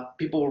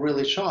people were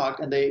really shocked,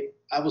 and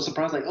I was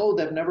surprised, like, oh,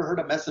 they've never heard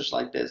a message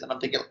like this, and I'm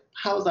thinking,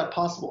 how is that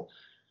possible?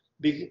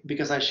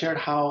 Because I shared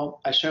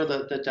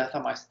the death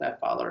of my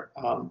stepfather,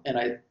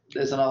 and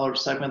there's another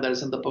segment that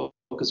is in the book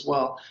as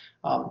well.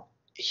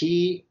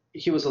 He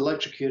was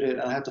electrocuted,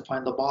 and I had to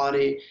find the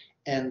body,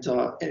 and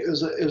it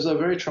was a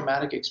very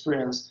traumatic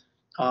experience.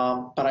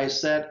 But I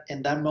said,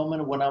 in that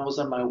moment when I was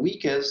at my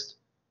weakest,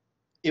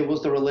 it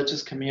was the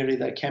religious community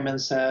that came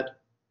and said,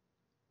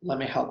 let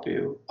me help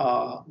you.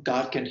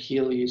 God can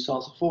heal you, so on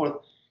and so forth.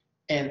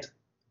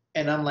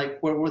 And I'm like,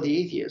 where were the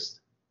atheists?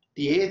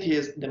 The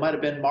atheists, they might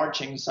have been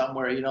marching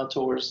somewhere,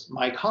 towards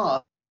my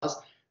cause,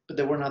 but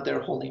they were not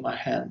there holding my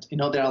hand.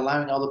 They're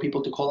allowing other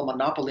people to call a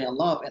monopoly on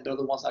love, and they're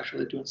the ones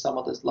actually doing some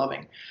of this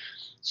loving.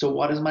 So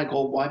what is my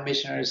goal? Why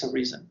missionaries of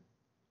reason?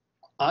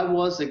 I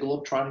was a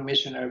globe-trotting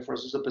missionary for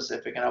the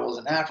Pacific, and I was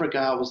in Africa,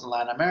 I was in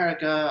Latin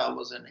America, I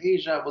was in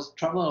Asia, I was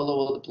traveling all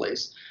over the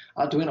place,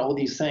 doing all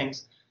these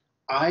things.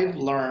 I've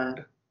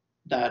learned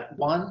that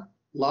one,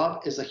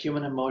 love is a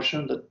human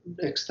emotion that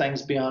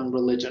extends beyond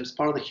religion. It's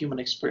part of the human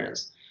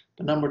experience.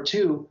 But number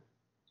two,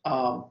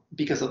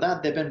 because of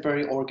that, they've been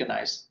very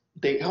organized.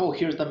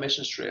 Here's the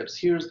mission trips,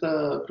 here's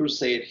the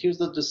crusade, here's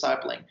the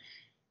discipling.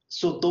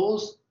 So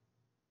those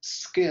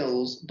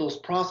skills, those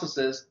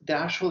processes, they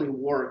actually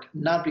work,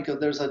 not because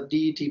there's a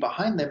deity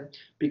behind them,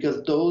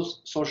 because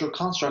those social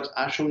constructs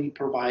actually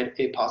provide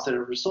a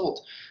positive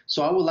result.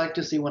 So I would like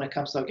to see, when it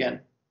comes to,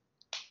 again,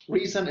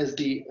 reason is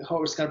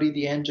it's going to be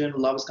the engine,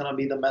 love is going to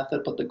be the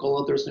method, but the goal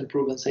of this is to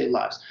improve and save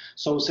lives.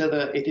 So say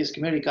the atheist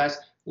community, guys,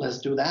 let's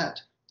do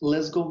that.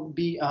 Let's go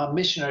be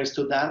missionaries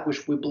to that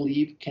which we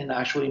believe can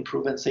actually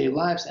improve and save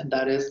lives, and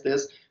that is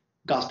this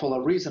gospel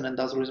of reason. And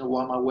that's the reason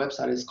why my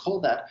website is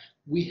called that.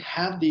 We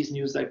have these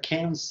news that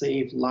can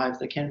save lives,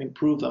 that can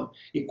improve them: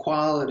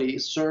 equality,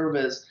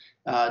 service,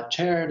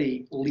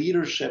 charity,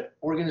 leadership,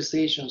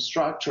 organization,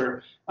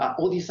 structure,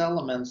 all these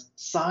elements,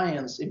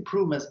 science,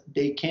 improvements,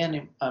 they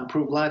can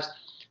improve lives.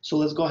 So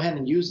let's go ahead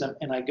and use them.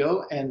 And I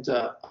go, and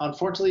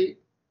unfortunately,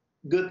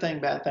 good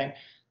thing, bad thing,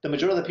 the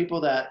majority of the people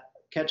that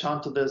catch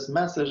on to this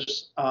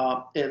message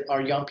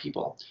are young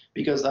people,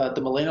 because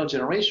the millennial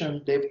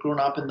generation, they've grown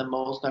up in the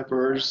most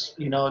diverse,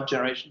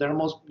 generation. They're the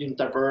most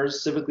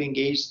diverse, civically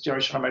engaged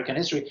generation of American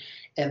history,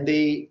 and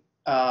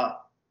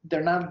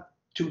they're not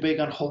too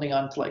big on holding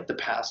on to like the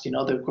past.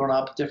 They've grown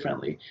up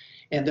differently,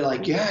 and they're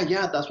like,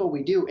 yeah, that's what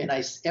we do. And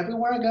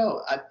everywhere I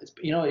go,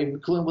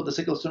 including with the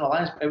Secular Student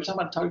Alliance, every time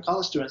I talk to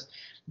college students,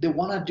 they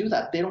want to do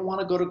that. They don't want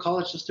to go to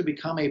college just to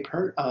become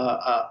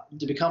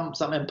to become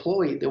some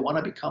employee. They want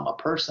to become a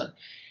person.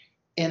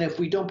 And if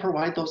we don't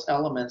provide those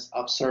elements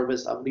of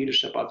service, of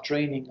leadership, of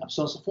training, of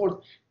so on and so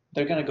forth,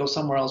 they're going to go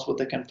somewhere else where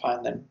they can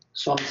find them.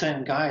 So I'm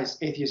saying, guys,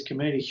 atheist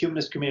community,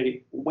 humanist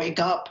community, wake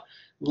up.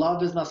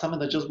 Love is not something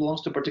that just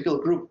belongs to a particular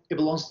group. It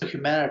belongs to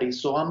humanity.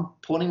 So I'm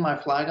putting my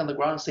flag on the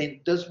ground and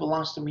saying, this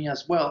belongs to me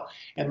as well.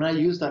 And I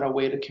use that as a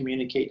way to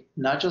communicate,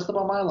 not just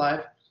about my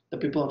life, the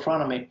people in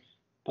front of me,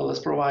 but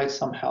let's provide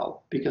some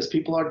help, because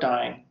people are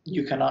dying.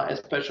 You cannot,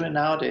 especially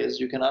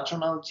nowadays, you cannot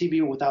turn on the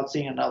TV without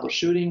seeing another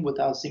shooting,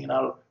 without seeing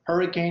another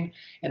hurricane,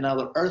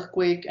 another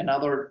earthquake,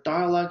 another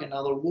dialogue,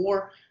 another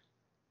war.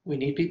 We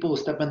need people who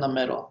step in the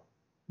middle.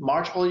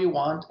 March all you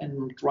want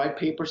and write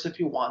papers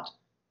if you want,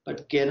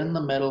 but get in the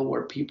middle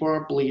where people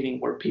are bleeding,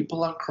 where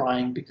people are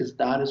crying, because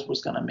that is what's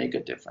going to make a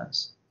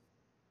difference.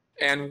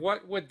 And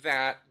what would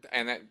that,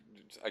 and that,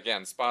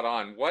 again, spot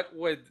on, what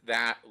would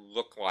that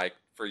look like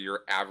for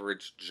your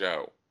average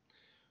Joe?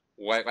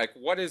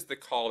 What is the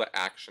call to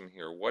action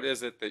here? What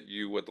is it that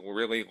you would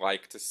really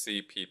like to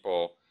see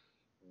people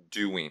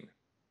doing?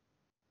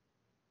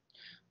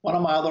 One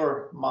of my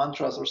other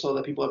mantras or so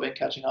that people have been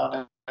catching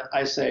on,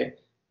 I say,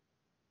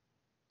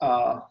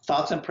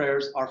 thoughts and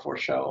prayers are for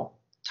show.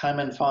 Time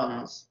and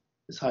funds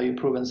is how you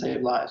prove and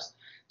save lives.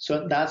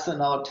 So that's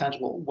another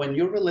tangible. When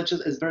you're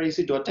religious, it's very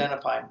easy to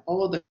identify.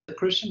 Oh, the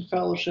Christian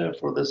fellowship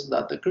for this and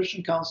that, the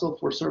Christian council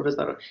for service,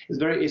 that is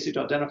very easy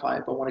to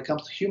identify. But when it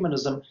comes to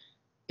humanism,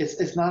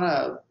 it's not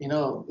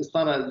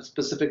a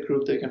specific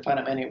group that you can find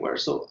them anywhere.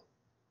 So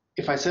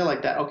if I say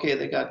like that, okay,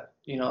 they got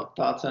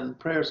thoughts and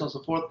prayers and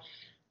so forth,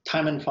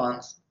 time and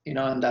funds, in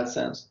that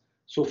sense.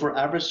 So for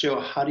average Joe,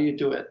 how do you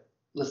do it?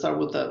 Let's start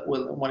with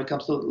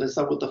let's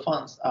start with the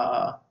funds.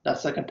 That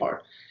second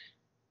part,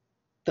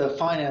 the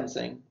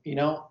financing.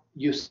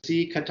 You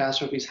see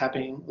catastrophes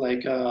happening,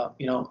 like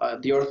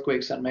the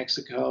earthquakes in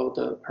Mexico,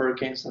 the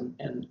hurricanes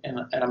in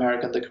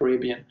America, the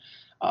Caribbean.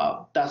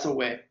 That's a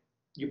way.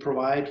 You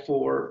provide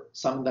for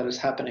something that is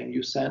happening.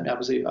 You send,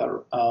 obviously,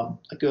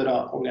 a good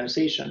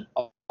organization.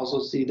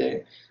 Also see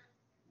the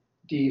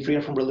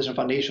Freedom from Religion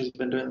Foundation has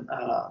been doing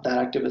that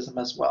activism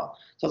as well.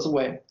 So that's a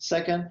way.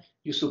 Second,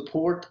 you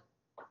support,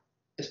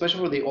 especially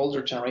for the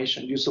older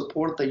generation, you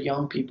support the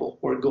young people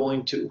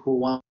who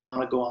want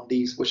to go on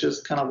these, which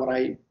is kind of what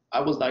I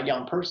was that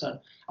young person.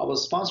 I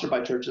was sponsored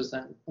by churches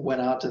and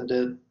went out and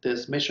did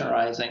this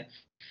missionarizing.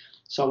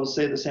 So I would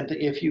say the same thing.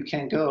 If you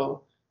can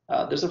go,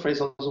 there's a phrase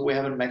also we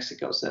have in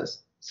Mexico,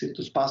 says, si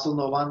tus pasos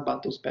no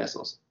van tus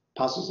pesos.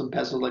 Pasos and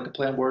pesos, like a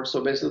play on words.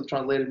 So basically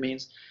translated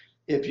means,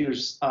 if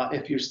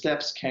your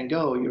steps can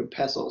go, your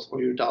pesos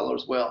or your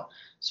dollars will.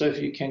 So if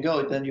you can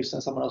go, then you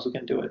send someone else who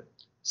can do it.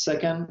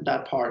 Second,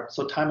 that part.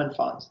 So time and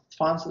funds.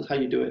 Funds is how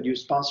you do it. You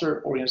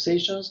sponsor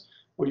organizations,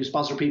 or you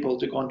sponsor people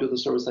to go and do the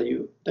service that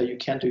you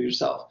can't do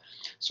yourself.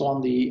 So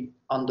on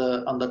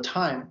the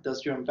time,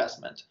 that's your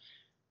investment.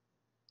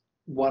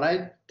 What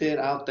I did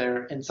out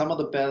there, and some of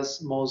the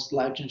best, most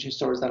life-changing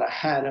stories that I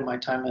had in my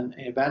time in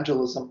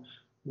evangelism,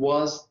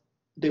 was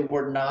they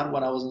were not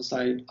when I was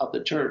inside of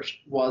the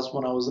church, was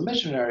when I was a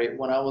missionary,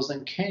 when I was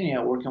in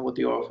Kenya working with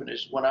the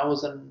orphanage, when I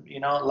was in,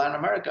 Latin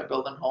America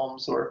building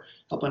homes or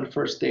helping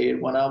first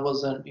aid, when I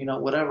was in,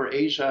 whatever,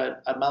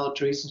 Asia at Mother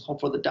Teresa's Home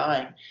for the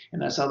Dying,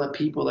 and I saw the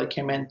people that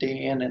came in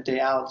and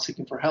day out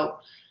seeking for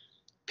help.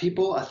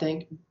 People, I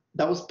think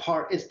that was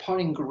it's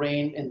part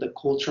ingrained in the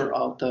culture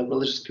of the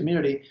religious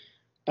community,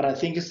 but I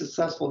think it's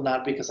successful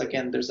not because,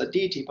 again, there's a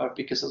deity, but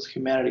because of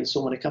humanity.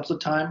 So when it comes to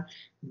time,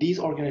 these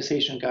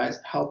organization guys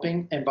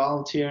helping and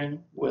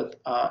volunteering with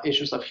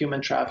issues of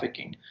human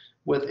trafficking,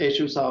 with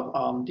issues of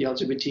the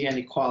LGBT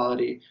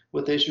inequality,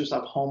 with issues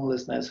of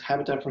homelessness,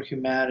 Habitat for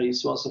Humanity,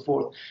 so on and so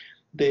forth.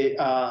 The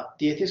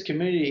atheist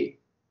community,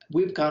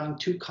 we've gotten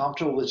too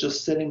comfortable with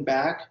just sitting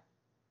back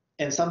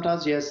and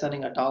sometimes, yes,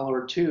 sending $1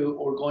 or $2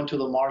 or going to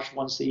the march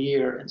once a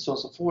year and so on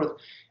and so forth.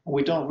 And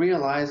we don't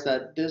realize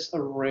that this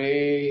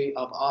array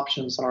of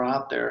options are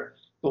out there,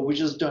 but we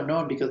just don't know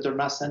it because they're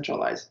not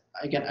centralized.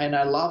 Again, and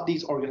I love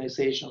these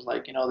organizations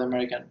like, the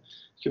American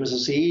Human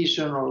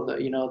Association or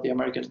the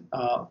American,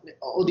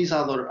 all these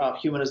other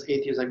humanist,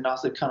 atheist,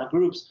 agnostic kind of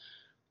groups.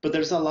 But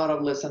there's a lot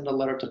of let's send a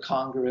letter to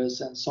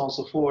Congress and so on and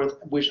so forth,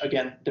 which,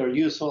 again, they're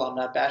useful. I'm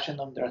not bashing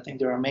them. I think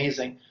they're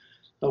amazing.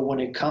 But when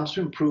it comes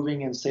to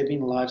improving and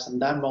saving lives in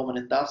that moment,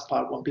 in that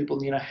spot, when people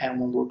need a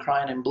hand, when we're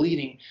crying and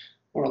bleeding,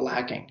 we're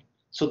lacking.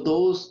 So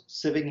those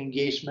civic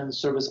engagement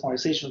service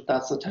organizations,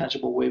 that's a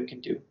tangible way we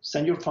can do.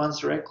 Send your funds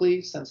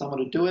directly, send someone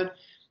to do it,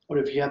 or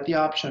if you have the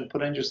option,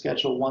 put in your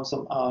schedule once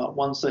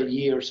a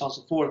year, so on and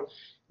so forth.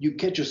 You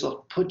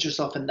put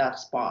yourself in that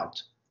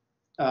spot,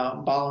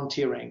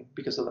 volunteering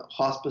because of the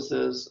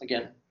hospices,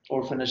 again,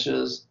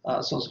 orphanages, so on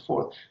and so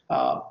forth.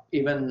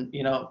 Even,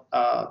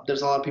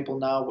 there's a lot of people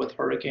now with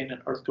hurricane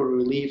and earthquake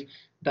relief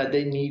that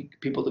they need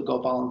people to go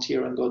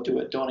volunteer and go do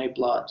it, donate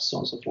blood, so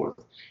on and so forth.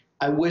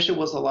 I wish it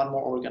was a lot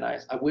more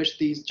organized. I wish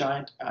these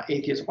giant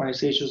atheist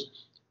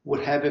organizations would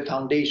have a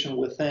foundation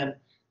within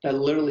that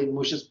literally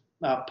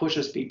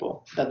pushes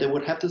people, that they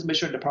would have this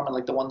mission department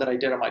like the one that I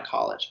did at my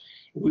college.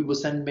 We would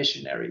send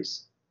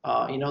missionaries.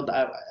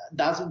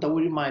 That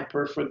would be my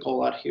perfect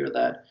goal out here,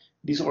 that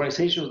these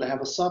organizations, they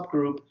have a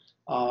subgroup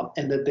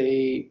and that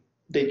they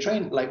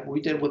train like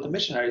we did with the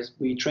missionaries.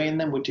 We train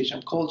them, we teach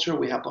them culture,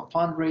 we have them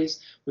fundraise,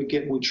 we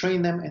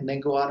train them and then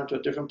go out into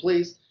a different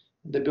place.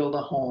 They build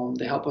a home,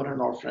 they help out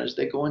an orphanage,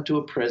 they go into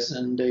a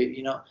prison,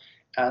 they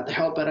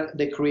help out,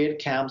 they create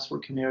camps for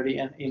community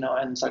and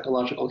and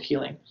psychological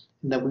healing.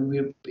 And that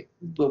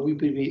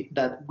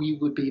we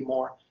would be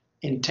more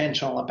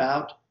intentional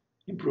about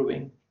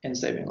improving and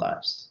saving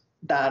lives.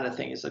 That, I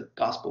think, is a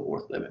gospel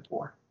worth living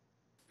for.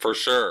 For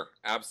sure,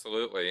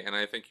 absolutely. And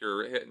I think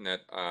you're hitting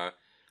it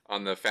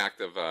on the fact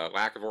of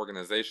lack of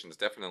organization is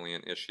definitely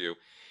an issue.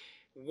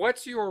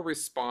 What's your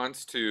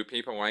response to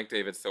people like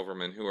David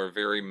Silverman who are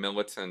very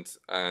militant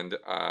and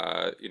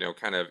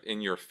kind of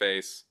in your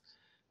face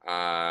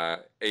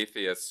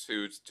atheists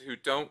who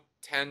don't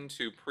tend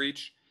to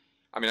preach?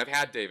 I mean, I've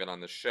had David on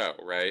the show,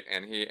 right?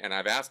 And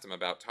I've asked him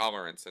about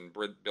tolerance and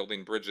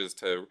building bridges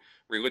to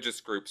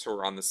religious groups who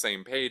are on the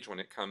same page when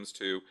it comes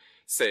to,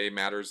 say,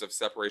 matters of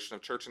separation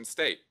of church and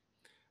state.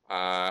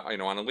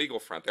 On a legal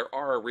front, there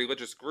are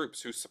religious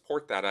groups who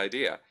support that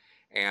idea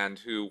and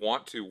who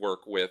want to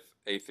work with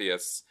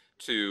atheists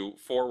to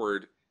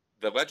forward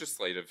the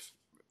legislative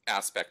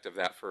aspect of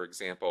that, for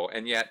example.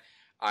 And yet,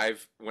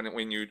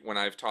 when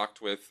I've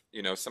talked with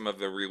some of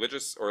the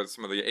religious or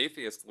some of the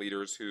atheist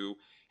leaders who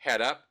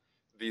head up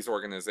these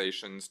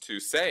organizations to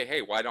say,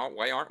 hey, why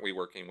aren't we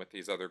working with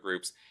these other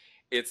groups?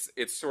 It's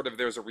sort of,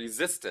 there's a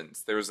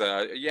resistance. There's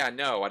yeah,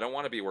 no, I don't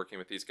want to be working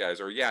with these guys,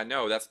 or yeah,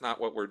 no, that's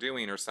not what we're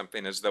doing, or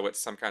something, as though it's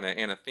some kind of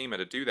anathema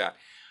to do that.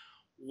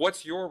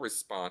 What's your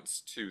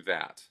response to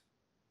that?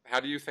 How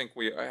do you think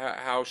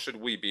how should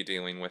we be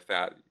dealing with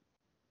that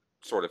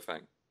sort of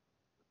thing?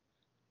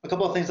 A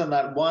couple of things on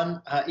that.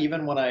 One,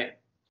 even when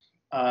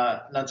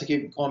not to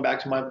keep going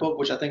back to my book,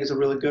 which I think is a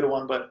really good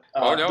one, but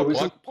oh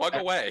no, plug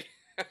away.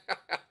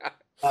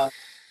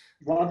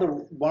 One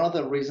of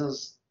the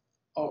reasons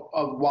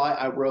of why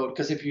I wrote,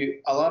 because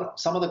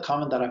some of the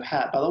comment that I've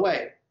had, by the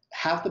way,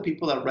 half the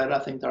people that read, I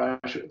think they're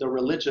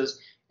religious,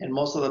 and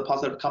most of the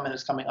positive comment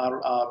is coming out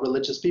of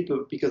religious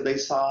people because they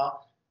saw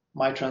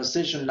my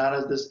transition not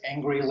as this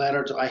angry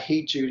letter to I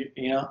hate you,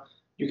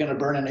 you're gonna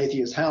burn in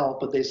atheist hell,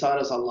 but they saw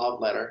it as a love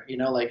letter,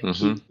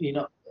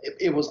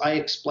 it was, I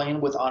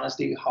explained with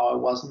honesty how I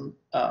wasn't,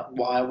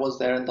 why I was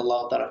there and the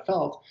love that I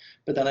felt,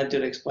 but then I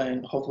did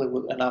explain, hopefully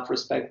with enough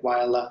respect, why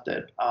I left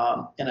it.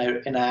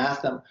 And I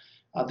asked them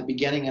at the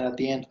beginning and at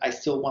the end, I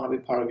still want to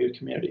be part of your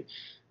community.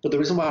 But the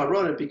reason why I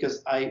wrote it,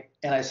 because I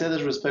say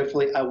this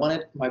respectfully, I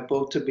wanted my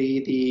book to be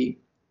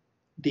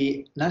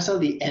the not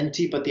necessarily the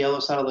anti, but the other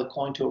side of the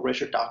coin to a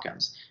Richard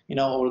Dawkins,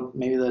 or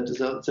maybe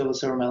the Civil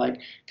Servant, like,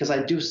 because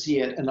I do see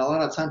it, and a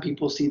lot of time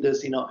people see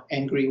this,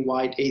 angry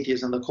white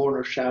atheist in the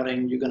corner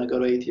shouting, "You're gonna go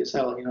to atheist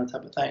hell,"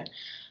 type of thing.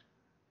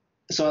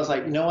 So I was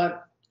like, you know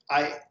what,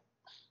 I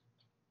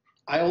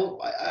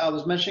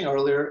was mentioning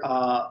earlier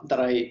that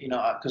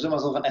I consider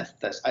myself an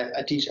ethicist.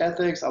 I teach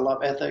ethics. I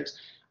love ethics.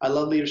 I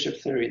love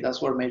leadership theory.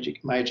 That's where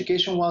my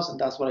education was, and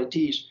that's what I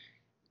teach.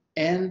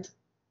 And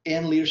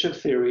in leadership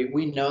theory,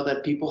 we know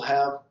that people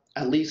have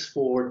at least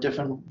 4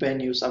 different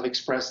venues of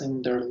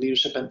expressing their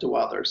leadership into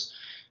others.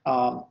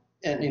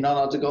 And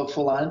not to go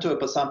full on into it,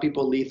 but some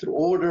people lead through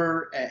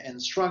order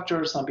and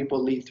structure. Some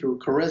people lead through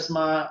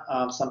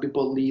charisma. Some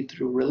people lead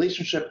through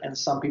relationship, and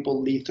some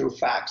people lead through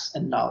facts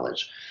and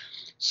knowledge.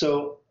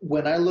 So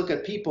when I look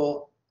at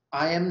people,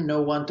 I am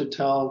no one to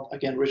tell,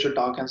 again, Richard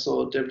Dawkins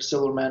or David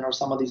Silverman or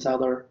some of these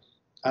other,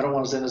 I don't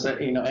want to say this,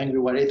 angry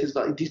white atheists,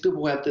 but these people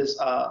who have this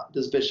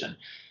vision,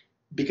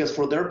 because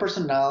for their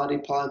personality,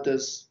 plot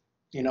this,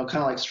 kind of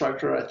like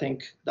structure, I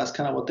think that's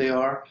kind of what they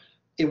are.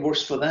 It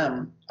works for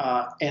them.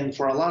 And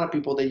for a lot of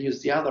people, they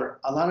use the other.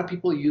 A lot of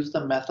people use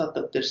the method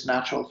that is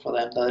natural for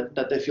them,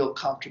 that they feel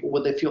comfortable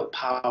with, they feel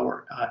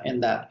power in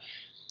that.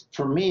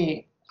 For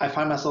me, I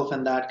find myself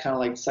in that kind of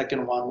like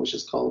second one, which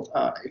is called,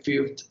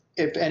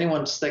 if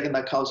anyone's taken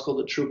that call, it's called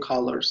the True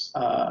Colors,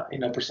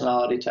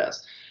 personality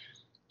test.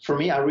 For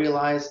me, I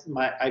realized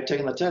I've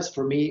taken the test.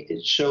 For me,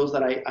 it shows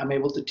that I'm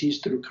able to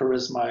teach through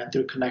charisma and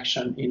through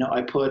connection.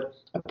 I put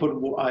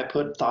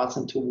thoughts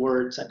into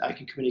words, and I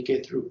can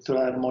communicate through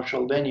that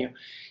emotional venue.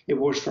 It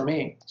works for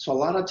me. So a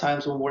lot of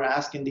times when we're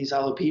asking these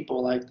other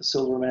people, like the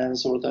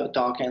Silvermans or the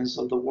Dawkins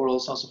of the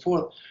world, so on and so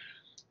forth,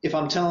 if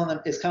I'm telling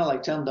them, it's kind of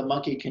like telling the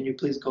monkey, can you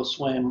please go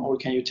swim? Or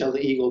can you tell the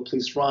eagle,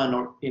 please run?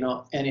 Or,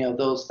 any of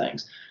those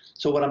things.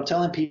 So what I'm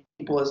telling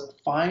people is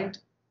find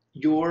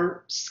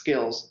your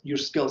skills, your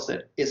skill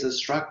set. Is it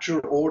structure,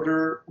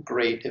 order?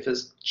 Great. If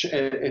it's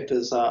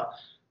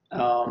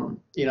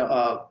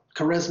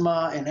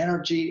charisma and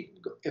energy,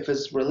 if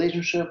it's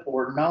relationship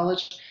or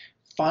knowledge,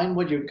 find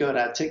what you're good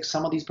at. Take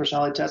some of these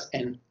personality tests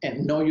and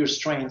know your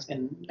strengths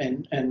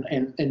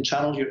and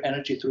channel your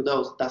energy through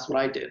those. That's what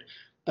I did.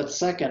 But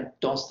second,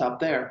 don't stop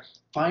there.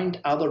 Find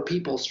other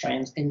people's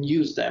strengths and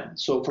use them.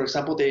 So, for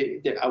example,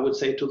 I would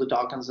say to the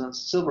Dawkins and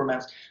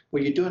Silvermans,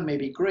 what you're doing may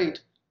be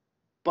great,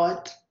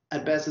 but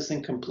at best it's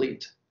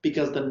incomplete,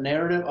 because the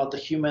narrative of the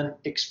human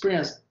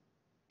experience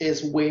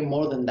is way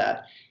more than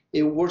that.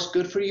 It works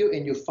good for you,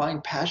 and you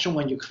find passion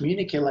when you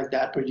communicate like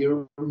that, but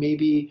you're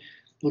maybe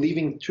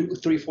leaving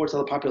 3/4 of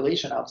the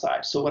population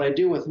outside. So what I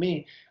do with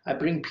me, I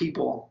bring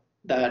people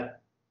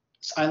that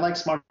I like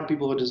smart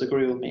people who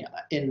disagree with me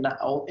and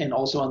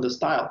also on the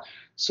style.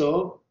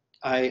 So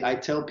I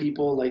tell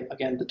people, like,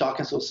 again, the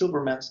Dawkins or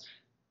Silvermans,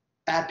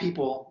 add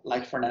people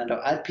like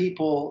Fernando, add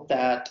people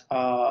that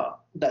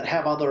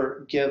have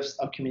other gifts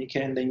of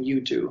communicating than you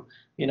do.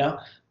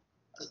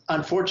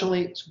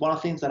 Unfortunately, it's one of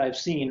the things that I've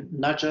seen,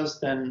 not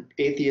just in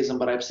atheism,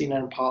 but I've seen it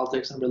in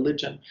politics and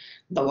religion.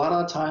 A lot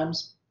of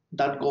times,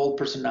 that gold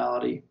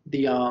personality,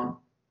 the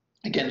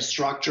again,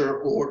 structure,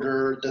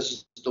 order, this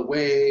is the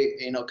way,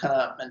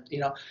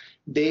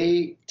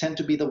 they tend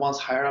to be the ones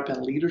higher up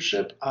in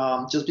leadership,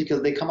 just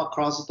because they come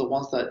across as the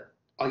ones that,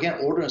 again,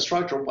 order and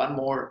structure, one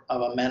more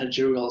of a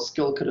managerial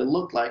skill could it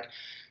look like.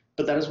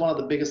 But that is one of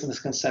the biggest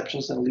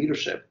misconceptions in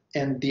leadership.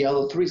 And the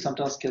other 3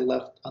 sometimes get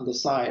left on the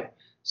side.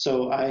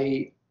 So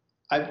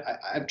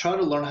I've tried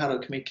to learn how to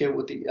communicate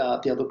with the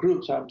other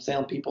groups. So I'm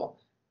saying to people,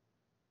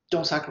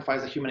 don't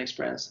sacrifice the human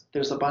experience.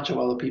 There's a bunch of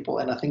other people.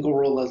 And I think our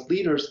role as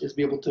leaders is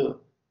be able to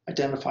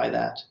identify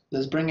that.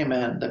 Let's bring them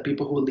in, the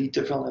people who lead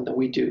differently than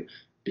we do,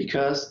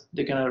 because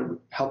they're going to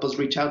help us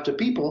reach out to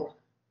people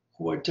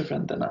who are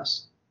different than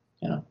us,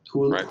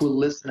 who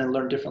listen and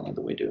learn differently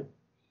than we do.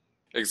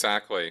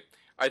 Exactly.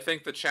 I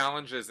think the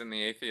challenges in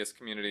the atheist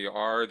community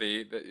are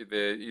the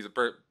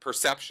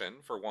perception,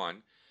 for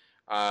one,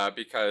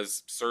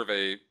 because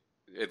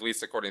at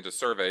least according to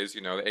surveys,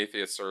 the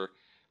atheists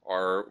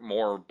are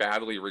more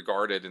badly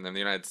regarded in the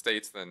United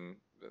States than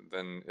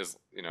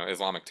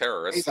Islamic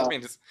terrorists. I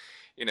mean,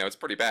 it's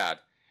pretty bad.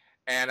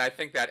 And I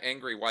think that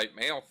angry white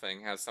male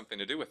thing has something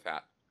to do with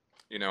that.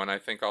 And I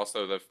think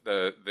also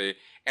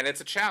and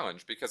it's a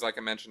challenge because, like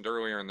I mentioned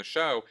earlier in the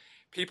show,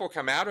 people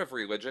come out of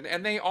religion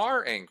and they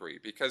are angry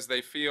because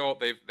they feel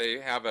they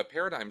have a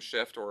paradigm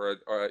shift or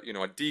a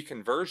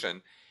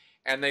deconversion.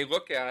 And they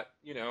look at,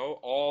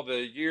 all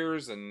the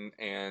years and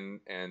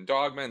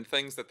dogma and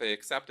things that they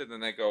accepted,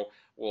 and they go,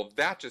 well,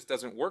 that just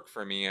doesn't work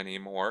for me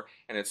anymore.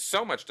 And it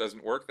so much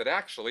doesn't work that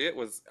actually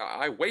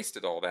I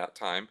wasted all that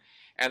time.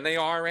 And they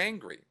are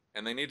angry,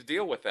 and they need to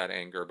deal with that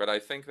anger. But I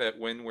think that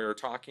when we're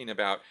talking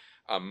about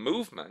a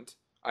movement,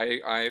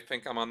 I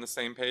think I'm on the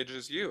same page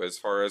as you as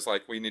far as,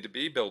 like, we need to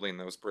be building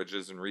those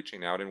bridges and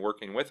reaching out and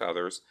working with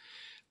others.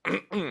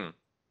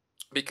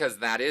 Because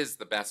that is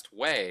the best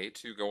way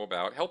to go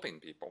about helping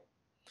people.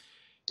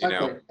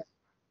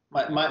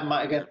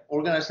 My again,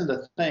 organizing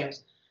the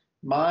things,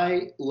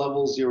 my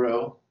level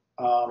 0,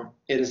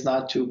 it is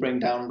not to bring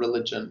down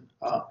religion.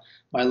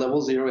 My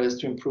level 0 is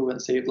to improve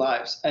and save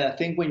lives. And I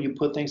think when you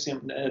put things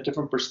in a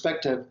different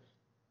perspective,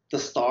 the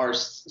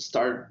stars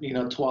start,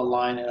 to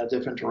align in a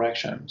different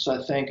direction. So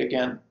I think,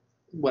 again,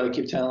 what I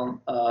keep telling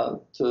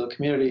to the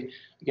community.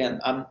 Again,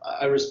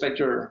 I respect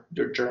your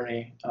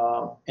journey,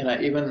 and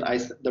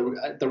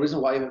the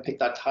reason why I even picked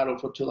that title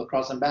for To the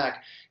Cross and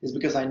Back is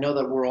because I know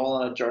that we're all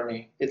on a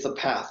journey. It's a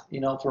path,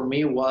 for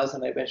me it was,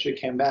 and I eventually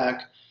came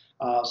back.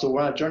 So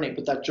we're on a journey,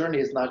 but that journey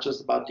is not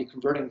just about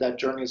deconverting. That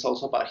journey is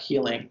also about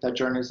healing. That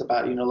journey is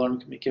about learning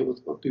to communicate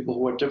with people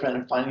who are different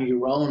and finding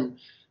your own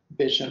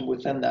vision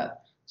within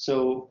that.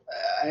 So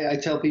I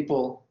tell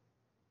people,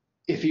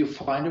 if you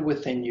find it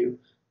within you,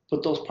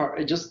 put those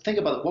just think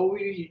about it. What were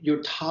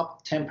your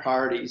top 10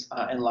 priorities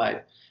in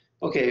life?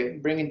 Okay,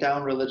 bringing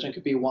down religion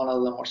could be one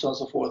of them, or so on and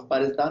so forth.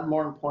 But is that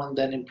more important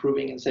than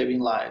improving and saving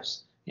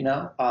lives?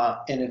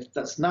 And if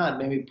that's not,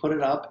 maybe put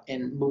it up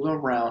and move them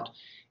around.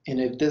 And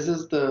if this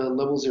is the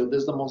level 0, this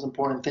is the most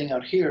important thing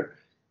out here,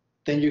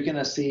 then you're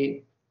gonna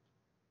see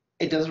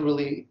it doesn't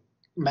really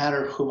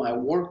matter whom I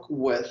work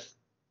with,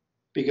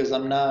 because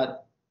I'm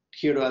not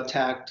here to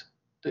attack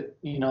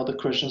the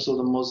Christians or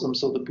the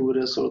Muslims or the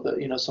Buddhists or the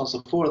so on and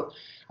so forth.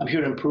 I'm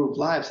here to improve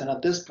lives. And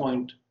at this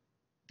point,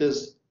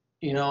 this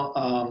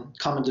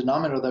common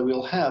denominator that we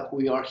all have,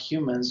 we are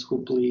humans who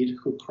bleed,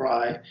 who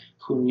cry,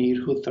 who need,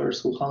 who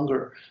thirst, who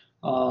hunger.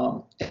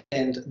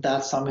 And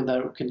that's something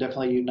that can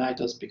definitely unite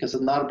us, because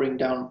it's not to bring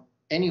down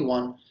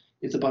anyone,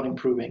 it's about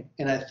improving.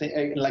 And I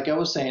think, like I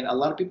was saying, a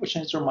lot of people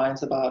change their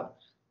minds about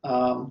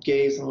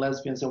gays and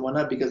lesbians and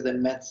whatnot because they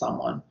met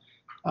someone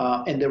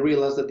and they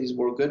realize that these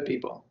were good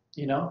people,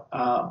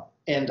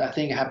 and I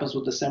think it happens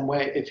with the same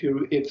way.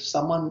 If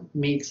someone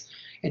meets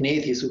an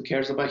atheist who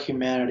cares about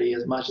humanity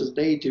as much as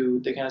they do,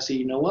 they're going to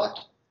see, what?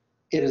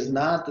 It is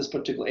not this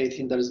particular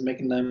atheist that is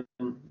making them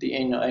the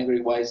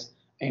angry white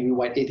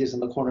atheist in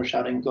the corner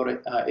shouting, go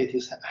to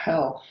atheist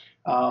hell.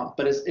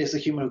 But it's a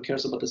human who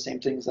cares about the same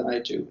things that I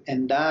do.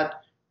 And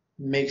that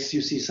makes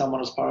you see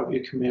someone as part of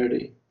your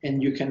community.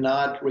 And you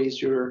cannot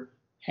raise your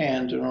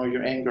hand or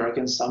your anger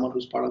against someone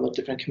who's part of a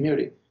different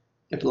community.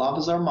 If love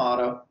is our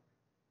motto,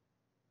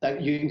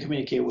 that you can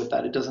communicate with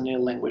that. It doesn't need a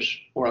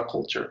language or a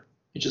culture.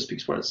 It just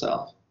speaks for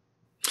itself.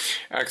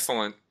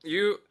 Excellent.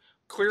 You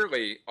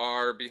clearly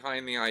are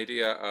behind the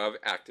idea of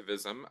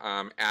activism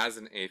as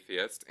an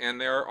atheist, and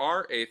there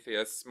are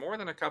atheists, more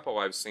than a couple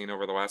I've seen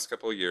over the last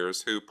couple of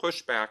years, who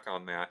push back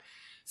on that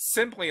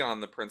simply on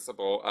the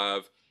principle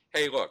of,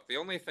 hey, look, the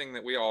only thing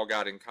that we all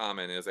got in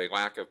common is a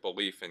lack of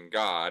belief in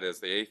God as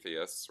the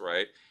atheists,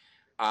 right?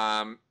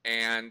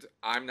 And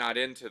I'm not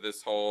into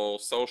this whole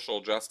social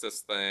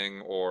justice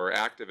thing or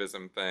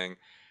activism thing.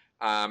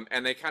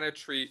 And they kind of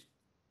treat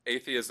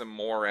atheism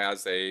more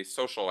as a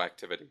social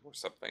activity or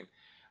something.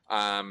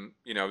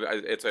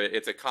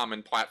 It's a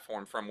common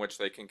platform from which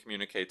they can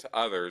communicate to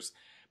others.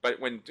 But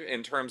when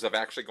in terms of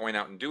actually going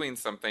out and doing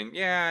something,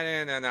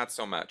 not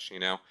so much,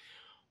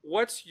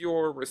 What's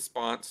your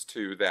response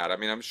to that? I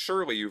mean, I'm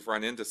surely you've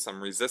run into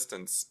some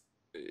resistance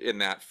in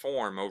that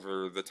form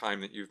over the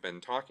time that you've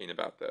been talking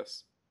about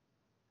this.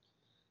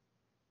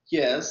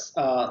 Yes,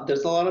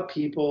 there's a lot of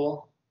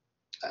people.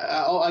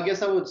 I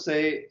guess I would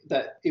say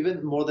that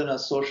even more than a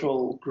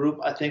social group,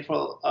 I think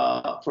for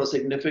a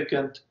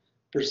significant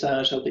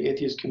percentage of the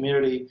atheist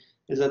community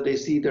is that they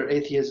see their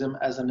atheism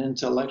as an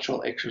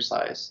intellectual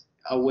exercise,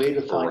 a way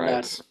to find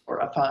out, or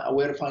a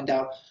way to find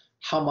out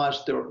how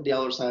much the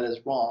other side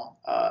is wrong.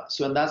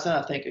 So in that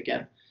sense, I think,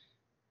 again,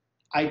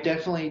 I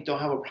definitely don't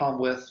have a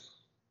problem with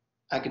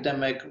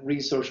academic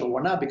research or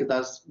whatnot, because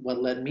that's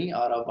what led me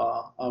out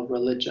of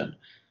religion.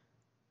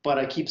 But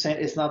I keep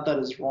saying it's not that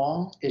it's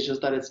wrong, it's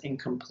just that it's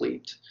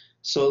incomplete.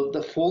 So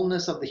the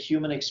fullness of the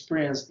human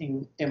experience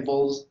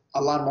involves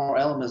a lot more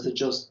elements than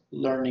just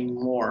learning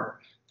more.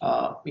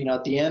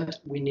 At the end,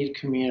 we need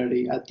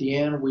community. At the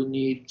end, we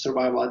need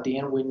survival. At the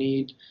end, we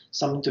need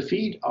something to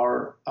feed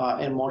our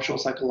emotional,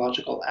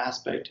 psychological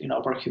aspect,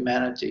 of our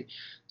humanity.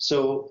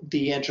 So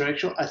the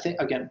intellectual, I think,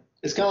 again,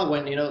 it's kind of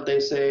like when, they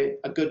say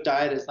a good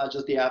diet is not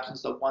just the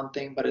absence of one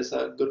thing, but it's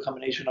a good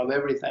combination of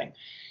everything.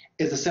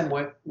 It's the same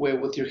way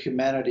with your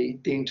humanity.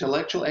 The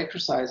intellectual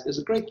exercise is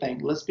a great thing.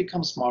 Let's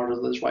become smarter.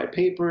 Let's write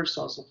papers,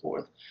 so on and so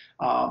forth.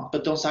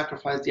 But don't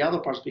sacrifice the other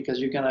parts, because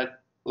you're going to,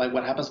 like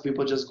what happens,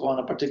 people just go on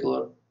a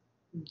particular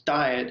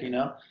diet,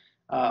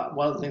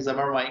 One of the things I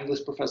remember my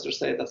English professor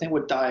said, the thing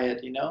with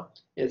diet,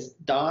 is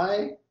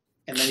die,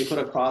 and then you put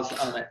a cross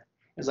on it.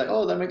 It's like,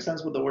 oh, that makes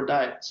sense with the word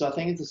diet. So I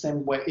think it's the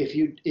same way. If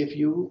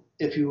you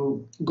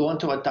go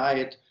into a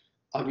diet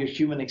of your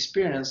human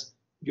experience,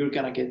 you're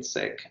going to get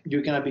sick.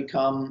 You're going to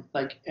become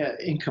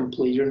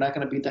incomplete. You're not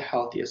going to be the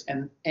healthiest.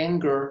 And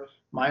anger,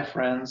 my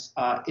friends,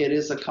 it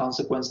is a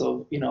consequence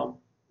of,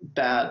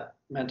 bad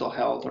mental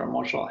health or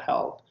emotional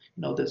health.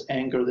 This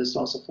anger, this so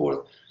on and so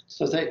forth.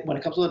 So when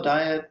it comes to the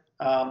diet,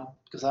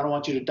 because I don't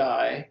want you to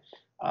die,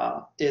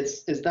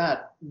 it's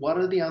that what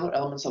are the other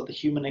elements of the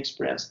human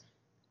experience?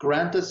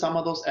 Granted, some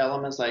of those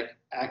elements like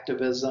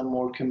activism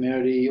or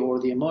community or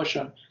the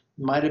emotion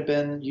might have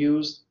been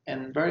used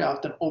and very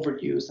often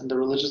overused in the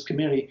religious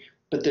community,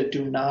 but they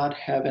do not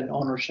have an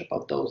ownership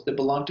of those. They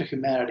belong to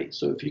humanity.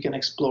 So if you can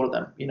explore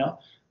them,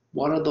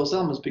 what are those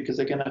elements? Because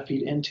they're going to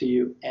feed into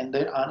you. And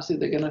honestly,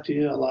 they're going to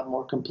feel a lot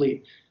more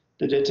complete.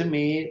 They did to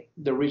me.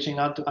 They're reaching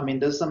out to. I mean,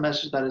 this is a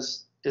message that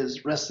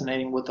is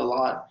resonating with a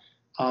lot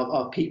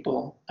of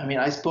people. I mean,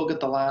 I spoke at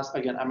the last,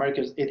 again,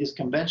 America's Atheist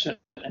Convention,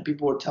 and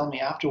people were telling me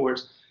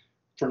afterwards,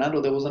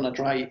 Fernando, there wasn't a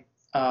dry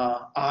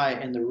eye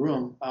in the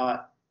room,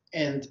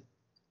 and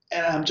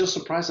I'm just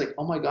surprised, like,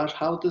 oh my gosh,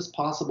 how is this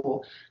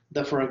possible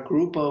that for a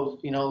group of,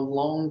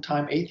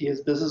 long-time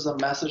atheists, this is a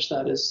message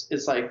that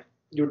is like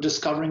you're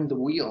discovering the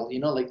wheel,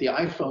 like the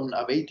iPhone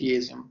of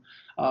atheism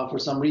for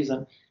some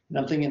reason. And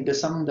I'm thinking there's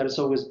something that has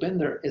always been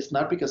there. It's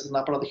not because it's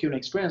not part of the human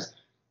experience,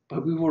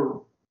 but we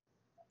were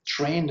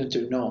trained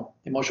into no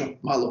emotion,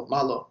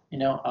 malo,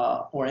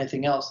 or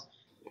anything else.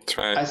 That's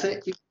right. I say,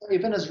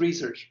 even as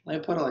research, let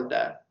me put it like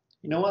that.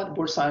 You know what?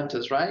 We're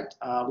scientists, right?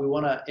 We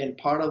want to, and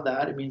part of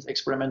that, it means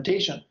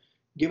experimentation.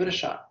 Give it a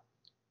shot.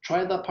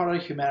 Try that part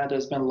of humanity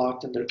that's been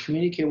locked in there.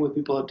 Communicate with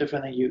people that are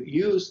different than you.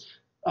 Use,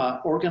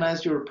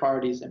 organize your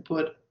priorities and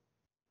put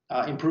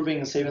improving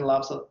and saving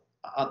lives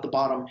at the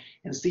bottom,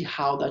 and see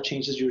how that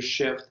changes your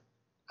shift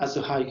as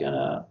to how you're going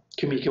to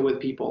communicate with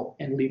people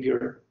and leave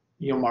your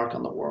mark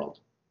on the world.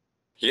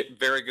 Yeah,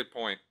 very good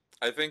point.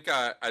 I think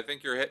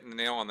you're hitting the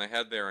nail on the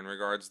head there in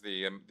regards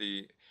to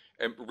the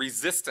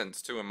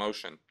resistance to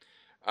emotion,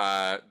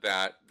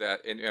 that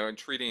in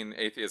treating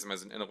atheism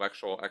as an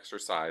intellectual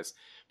exercise,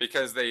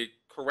 because they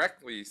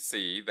correctly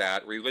see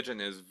that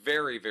religion is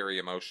very, very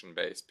emotion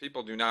based.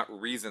 People do not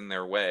reason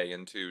their way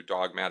into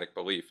dogmatic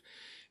belief.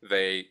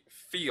 They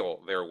feel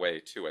their way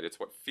to it. It's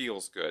what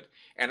feels good,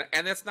 and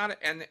it's not.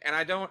 And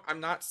I'm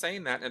not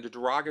saying that in a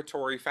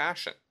derogatory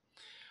fashion,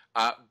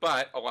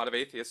 but a lot of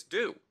atheists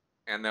do.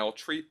 And they'll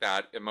treat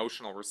that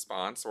emotional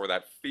response or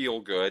that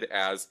feel good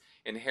as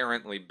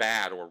inherently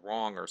bad or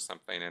wrong or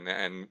something.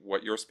 And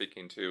what you're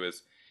speaking to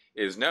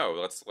is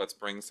no, let's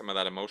bring some of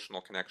that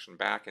emotional connection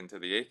back into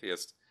the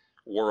atheist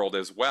world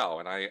as well.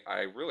 And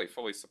I really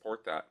fully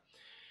support that.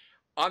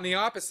 On the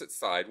opposite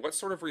side, what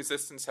sort of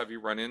resistance have you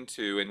run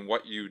into in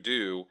what you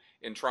do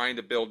in trying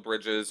to build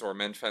bridges or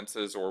mend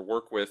fences or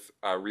work with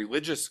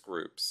religious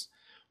groups?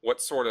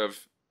 What sort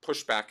of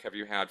pushback have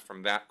you had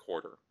from that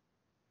quarter?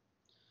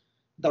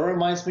 That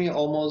reminds me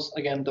almost,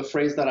 again, the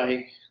phrase that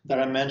I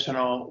mentioned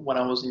when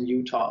I was in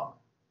Utah,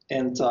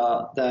 and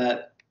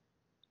that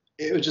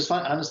it was just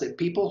fun. Honestly,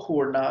 people who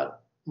were not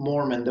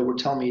Mormon, they were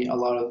telling me a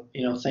lot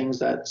of things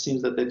that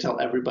seems that they tell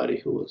everybody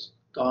who was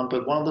gone.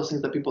 But one of those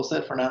things that people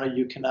said, Fernando,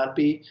 you cannot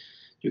be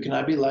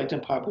liked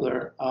and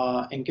popular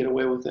and get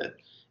away with it,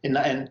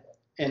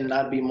 and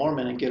not be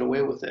Mormon and get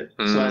away with it.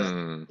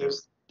 So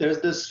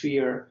there's this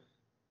fear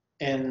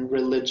in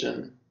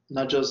religion,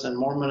 not just in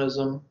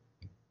Mormonism,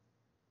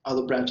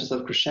 other branches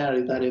of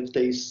Christianity, that if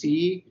they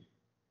see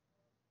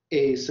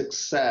a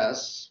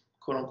success,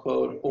 quote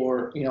unquote,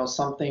 or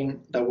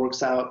something that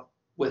works out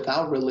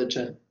without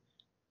religion,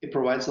 it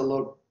provides a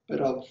little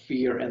bit of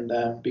fear in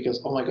them,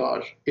 because oh my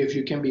gosh, if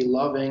you can be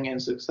loving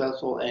and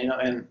successful and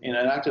in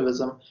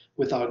activism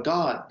without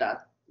God,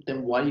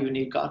 then why do you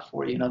need God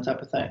for,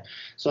 type of thing.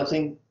 So I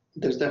think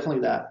there's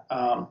definitely that.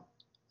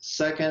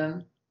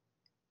 Second,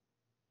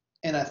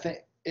 and I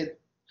think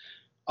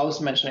I was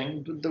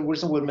mentioning the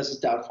reason with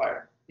Mrs.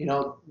 Doubtfire.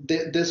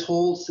 This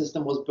whole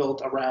system was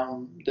built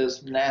around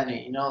this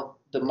nanny.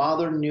 The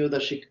mother knew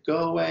that she could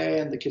go away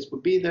and the kids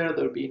would be there.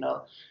 There would be,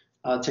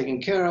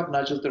 taken care of,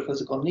 not just their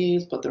physical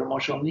needs, but their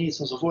emotional needs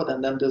and so forth.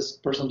 And then this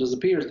person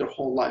disappears, their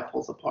whole life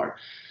falls apart.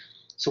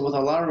 So with a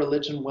lot of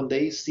religion, when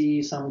they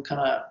see some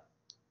kind of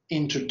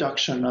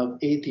introduction of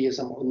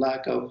atheism or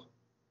lack of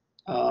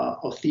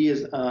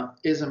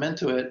theism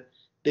into it,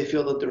 they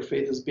feel that their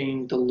faith is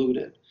being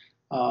diluted.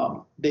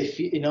 They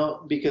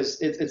feel,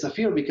 because it's a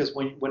fear, because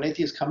when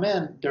atheists come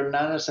in, they're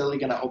not necessarily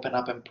going to open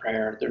up in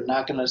prayer. They're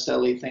not going to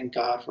necessarily thank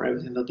God for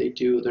everything that they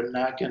do. They're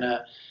not going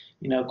to,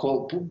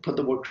 put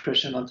the word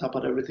Christian on top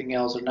of everything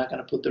else. They're not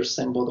going to put their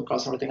symbol, the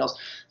cross, and everything else.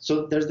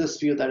 So there's this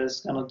fear that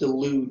is going to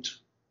dilute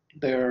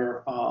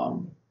their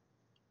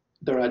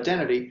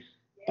identity.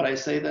 But I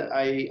say that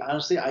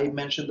I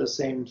mentioned the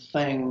same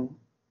thing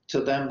to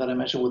them that I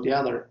mentioned with the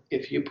other.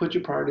 If you put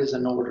your priorities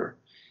in order,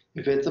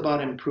 if it's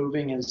about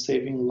improving and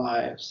saving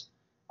lives,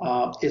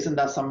 isn't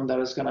that something that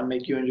is going to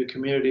make you and your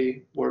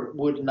community, or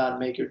would not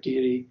make your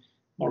deity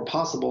more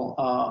possible,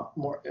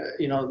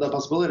 the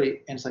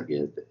possibility? And it's like,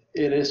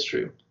 it is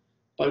true.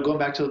 But going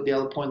back to the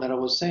other point that I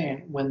was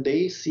saying, when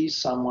they see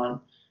someone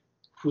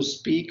who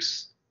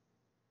speaks,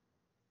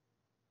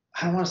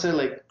 I don't want to say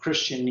like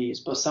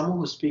Christianese, but someone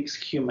who speaks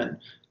human,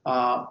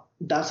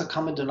 that's a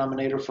common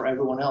denominator for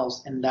everyone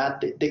else, and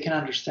that they can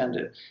understand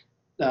it.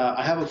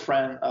 I have a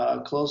friend, a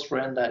close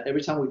friend, that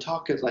every time we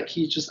talk, it's like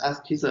he just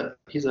asks. He's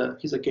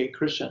a gay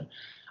Christian,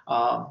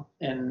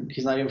 and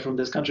he's not even from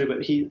this country,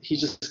 but he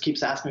just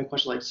keeps asking me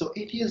questions like, so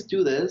atheists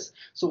do this.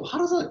 So how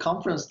does a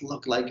conference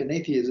look like in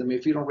atheism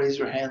if you don't raise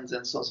your hands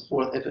and so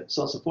on and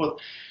so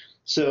forth?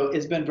 So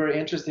it's been very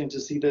interesting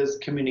to see this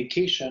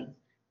communication.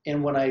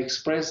 And when I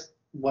express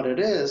what it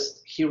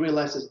is, he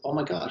realizes, oh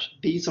my gosh,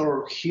 these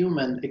are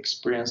human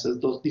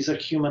experiences. These are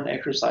human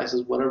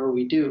exercises, whatever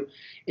we do.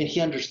 And he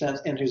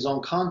understands in his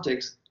own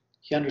context,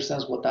 he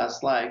understands what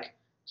that's like.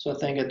 So I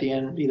think at the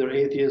end, either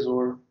atheist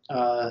or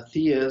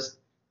theist,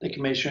 the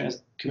communication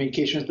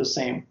is the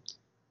same.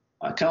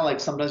 Kind of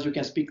like sometimes you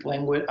can speak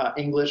language,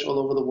 English all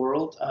over the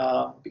world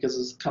because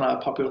it's kind of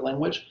a popular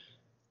language.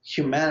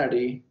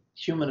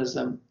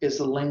 Humanism is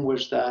a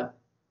language that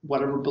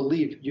whatever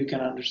belief you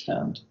can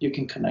understand, you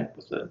can connect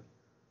with it.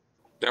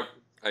 Yep,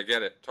 I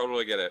get it,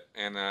 totally get it,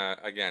 and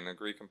again,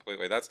 agree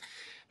completely. That's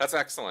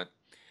excellent.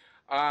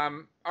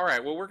 All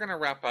right, well, we're going to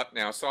wrap up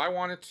now. So I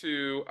wanted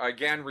to,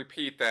 again,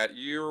 repeat that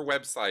your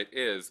website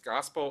is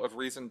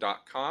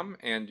gospelofreason.com,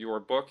 and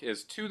your book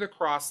is To the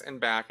Cross and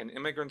Back, An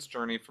Immigrant's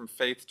Journey from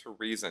Faith to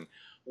Reason.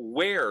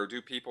 Where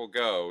do people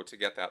go to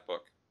get that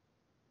book?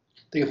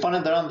 You can find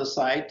it there on the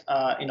site,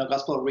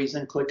 Gospel of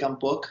Reason, click on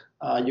book.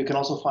 You can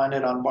also find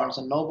it on Barnes &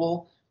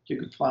 Noble. You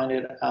can find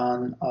it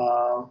on,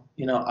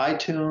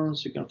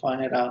 iTunes. You can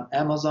find it on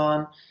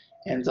Amazon,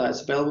 and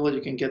it's available.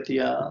 You can get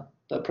the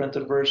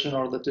printed version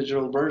or the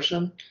digital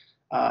version.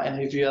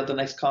 And if you're at the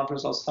next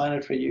conference, I'll sign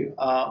it for you.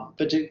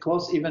 But to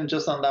close even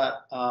just on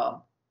that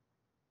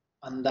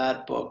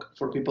book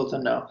for people to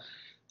know.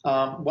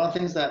 One of the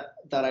things that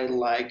I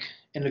like,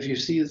 and if you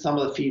see some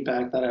of the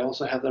feedback that I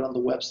also have there on the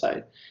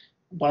website,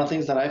 one of the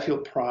things that I feel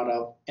proud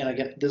of, and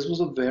again, this was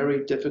a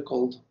very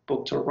difficult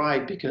book to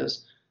write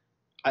because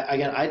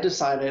I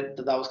decided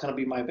that was going to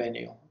be my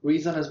venue.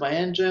 Reason is my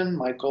engine.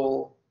 My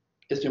goal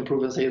is to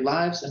improve and save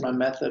lives, and my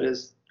method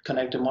is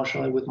connect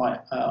emotionally with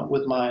my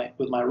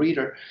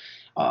reader.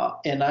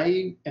 And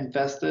I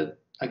invested,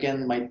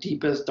 again, my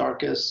deepest,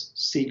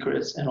 darkest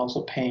secrets and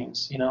also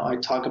pains. I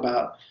talk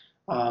about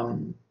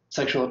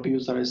sexual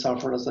abuse that I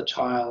suffered as a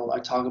child. I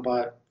talk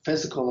about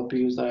physical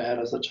abuse that I had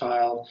as a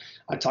child.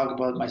 I talk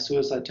about my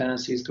suicide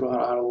tendencies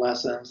throughout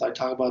adolescence. I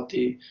talk about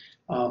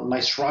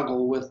my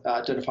struggle with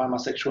identifying my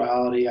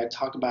sexuality. I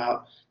talk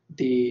about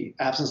the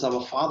absence of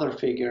a father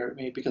figure,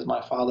 maybe because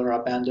my father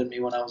abandoned me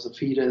when I was a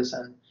fetus,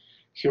 and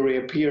he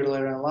reappeared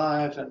later in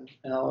life, and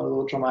a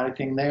little traumatic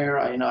thing there.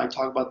 I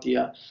talk about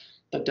the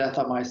death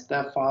of my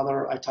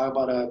stepfather. I talk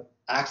about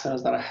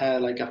accidents that I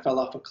had, like I fell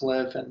off a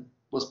cliff and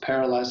was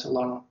paralyzed to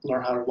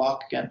learn how to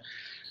walk again.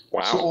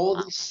 Wow. So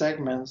all these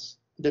segments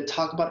that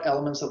talk about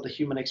elements of the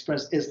human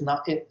experience is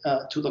not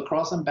To the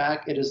Cross and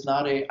Back. It is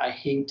not a I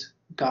hate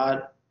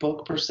God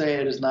book per se.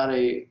 It is not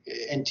a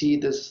NT.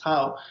 This is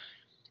how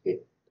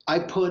I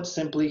put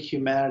simply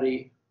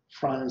humanity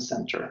front and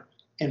center.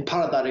 And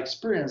part of that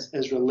experience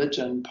is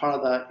religion. Part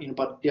of that,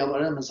 but the other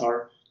elements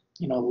are,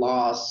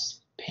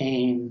 loss,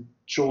 pain,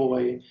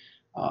 joy.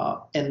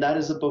 And that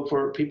is a book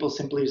for people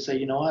simply to say,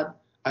 you know what?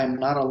 I'm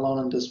not alone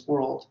in this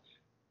world.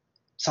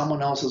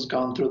 Someone else has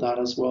gone through that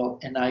as well,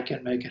 and I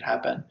can make it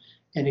happen.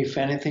 And if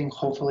anything,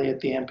 hopefully at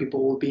the end,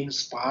 people will be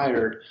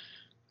inspired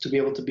to be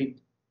able to be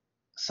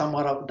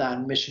somewhat of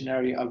that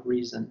missionary of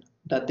reason,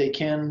 that they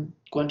can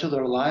go into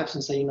their lives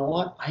and say, you know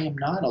what? I am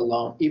not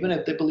alone. Even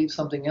if they believe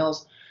something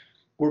else,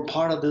 we're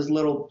part of this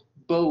little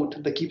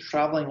boat that keeps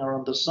traveling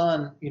around the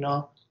sun,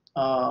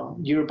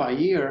 year by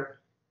year.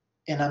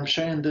 And I'm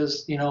sharing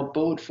this,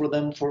 boat for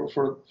them for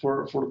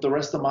the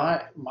rest of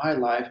my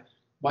life.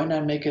 Why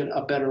not make it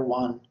a better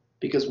one?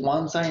 Because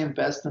once I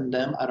invest in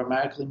them,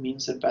 automatically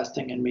means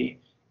investing in me.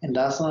 And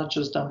that's not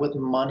just done with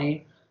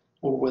money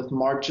or with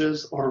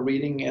marches or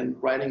reading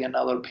and writing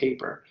another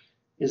paper.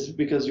 It's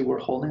because you were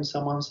holding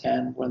someone's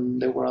hand when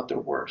they were at their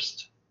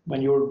worst,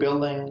 when you were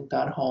building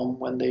that home,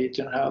 when they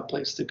didn't have a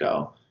place to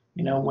go.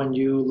 When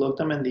you look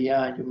them in the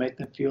eye, you make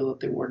them feel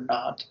that they were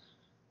not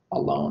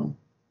alone.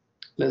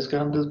 Let's get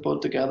on this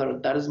boat together.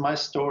 That is my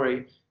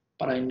story,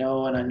 but I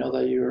know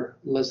that your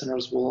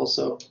listeners will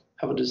also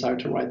have a desire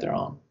to write their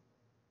own.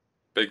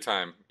 Big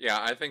time. Yeah,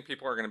 I think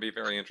people are going to be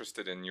very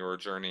interested in your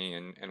journey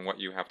and what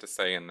you have to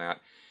say in that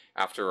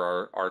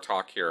after our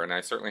talk here. And I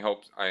certainly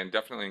hope, I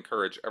definitely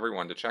encourage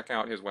everyone to check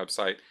out his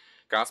website,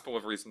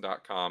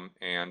 gospelofreason.com,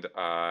 and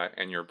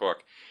your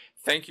book.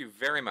 Thank you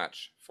very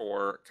much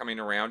for coming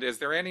around. Is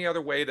there any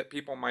other way that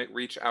people might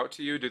reach out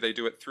to you? Do they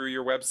do it through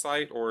your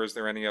website, or is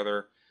there any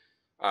other?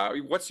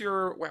 What's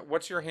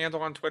your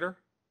handle on Twitter?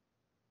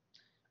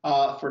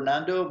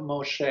 Fernando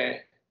Mosheh,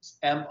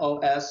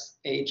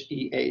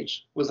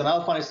 Mosheh. Was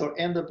another funny story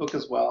in the book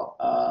as well.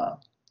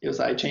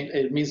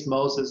 It means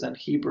Moses in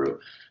Hebrew.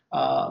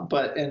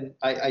 But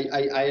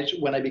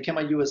when I became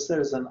a U.S.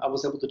 citizen, I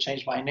was able to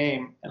change my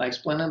name, and I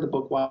explained in the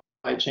book why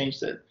I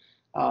changed it.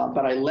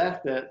 But I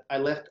left it. I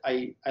left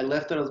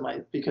it as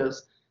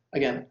because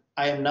again,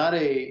 I am not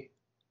a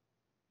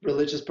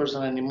religious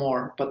person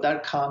anymore. But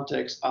that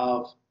context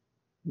of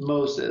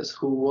Moses,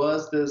 who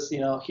was this,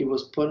 he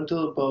was put into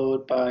the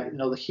boat by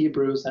the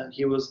Hebrews, and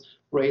he was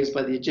raised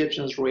by the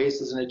Egyptians,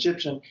 raised as an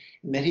Egyptian,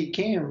 and then he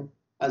came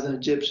as an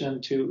Egyptian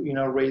to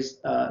raise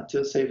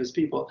to save his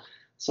people.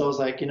 So I was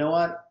like, you know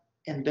what?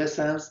 In this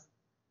sense,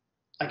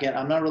 again,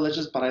 I'm not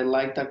religious, but I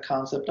like that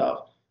concept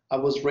of I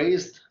was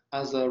raised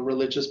as a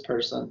religious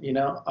person,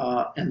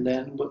 and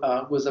then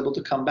was able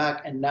to come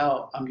back, and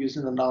now I'm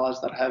using the knowledge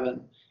that I have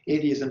in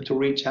atheism to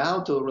reach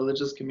out to the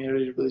religious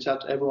community, to reach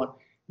out to everyone,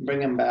 and bring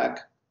them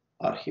back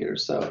out here.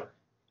 So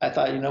I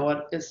thought, you know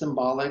what, it's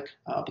symbolic,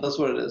 but that's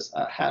what it is.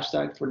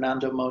 Hashtag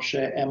Fernando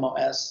Moshe,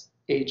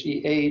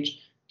 Mosheh,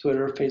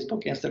 Twitter,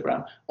 Facebook,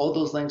 Instagram. All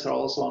those links are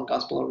also on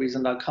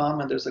gospelofreason.com,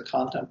 and there's a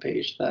content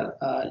page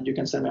that you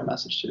can send me a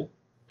message to.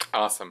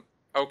 Awesome.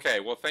 Okay,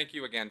 well, thank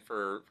you again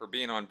for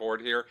being on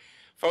board here.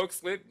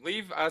 Folks,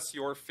 leave us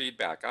your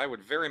feedback. I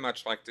would very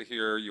much like to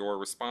hear your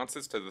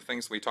responses to the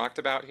things we talked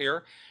about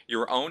here,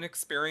 your own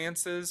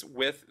experiences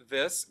with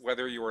this,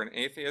 whether you are an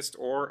atheist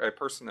or a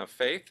person of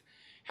faith,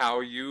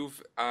 how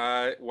you've,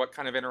 what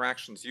kind of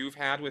interactions you've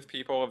had with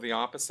people of the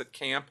opposite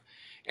camp,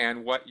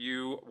 and what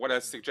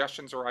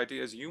suggestions or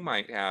ideas you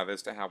might have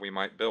as to how we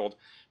might build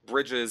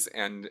bridges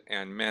and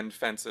mend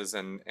fences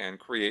and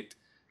create,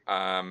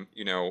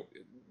 you know,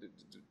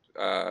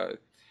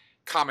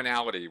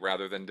 commonality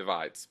rather than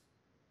divides,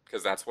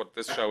 because that's what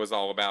this show is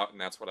all about,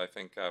 and that's what I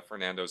think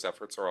Fernando's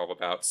efforts are all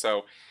about.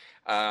 So,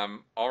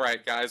 all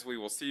right, guys, we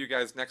will see you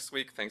guys next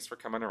week. Thanks for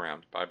coming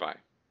around. Bye-bye.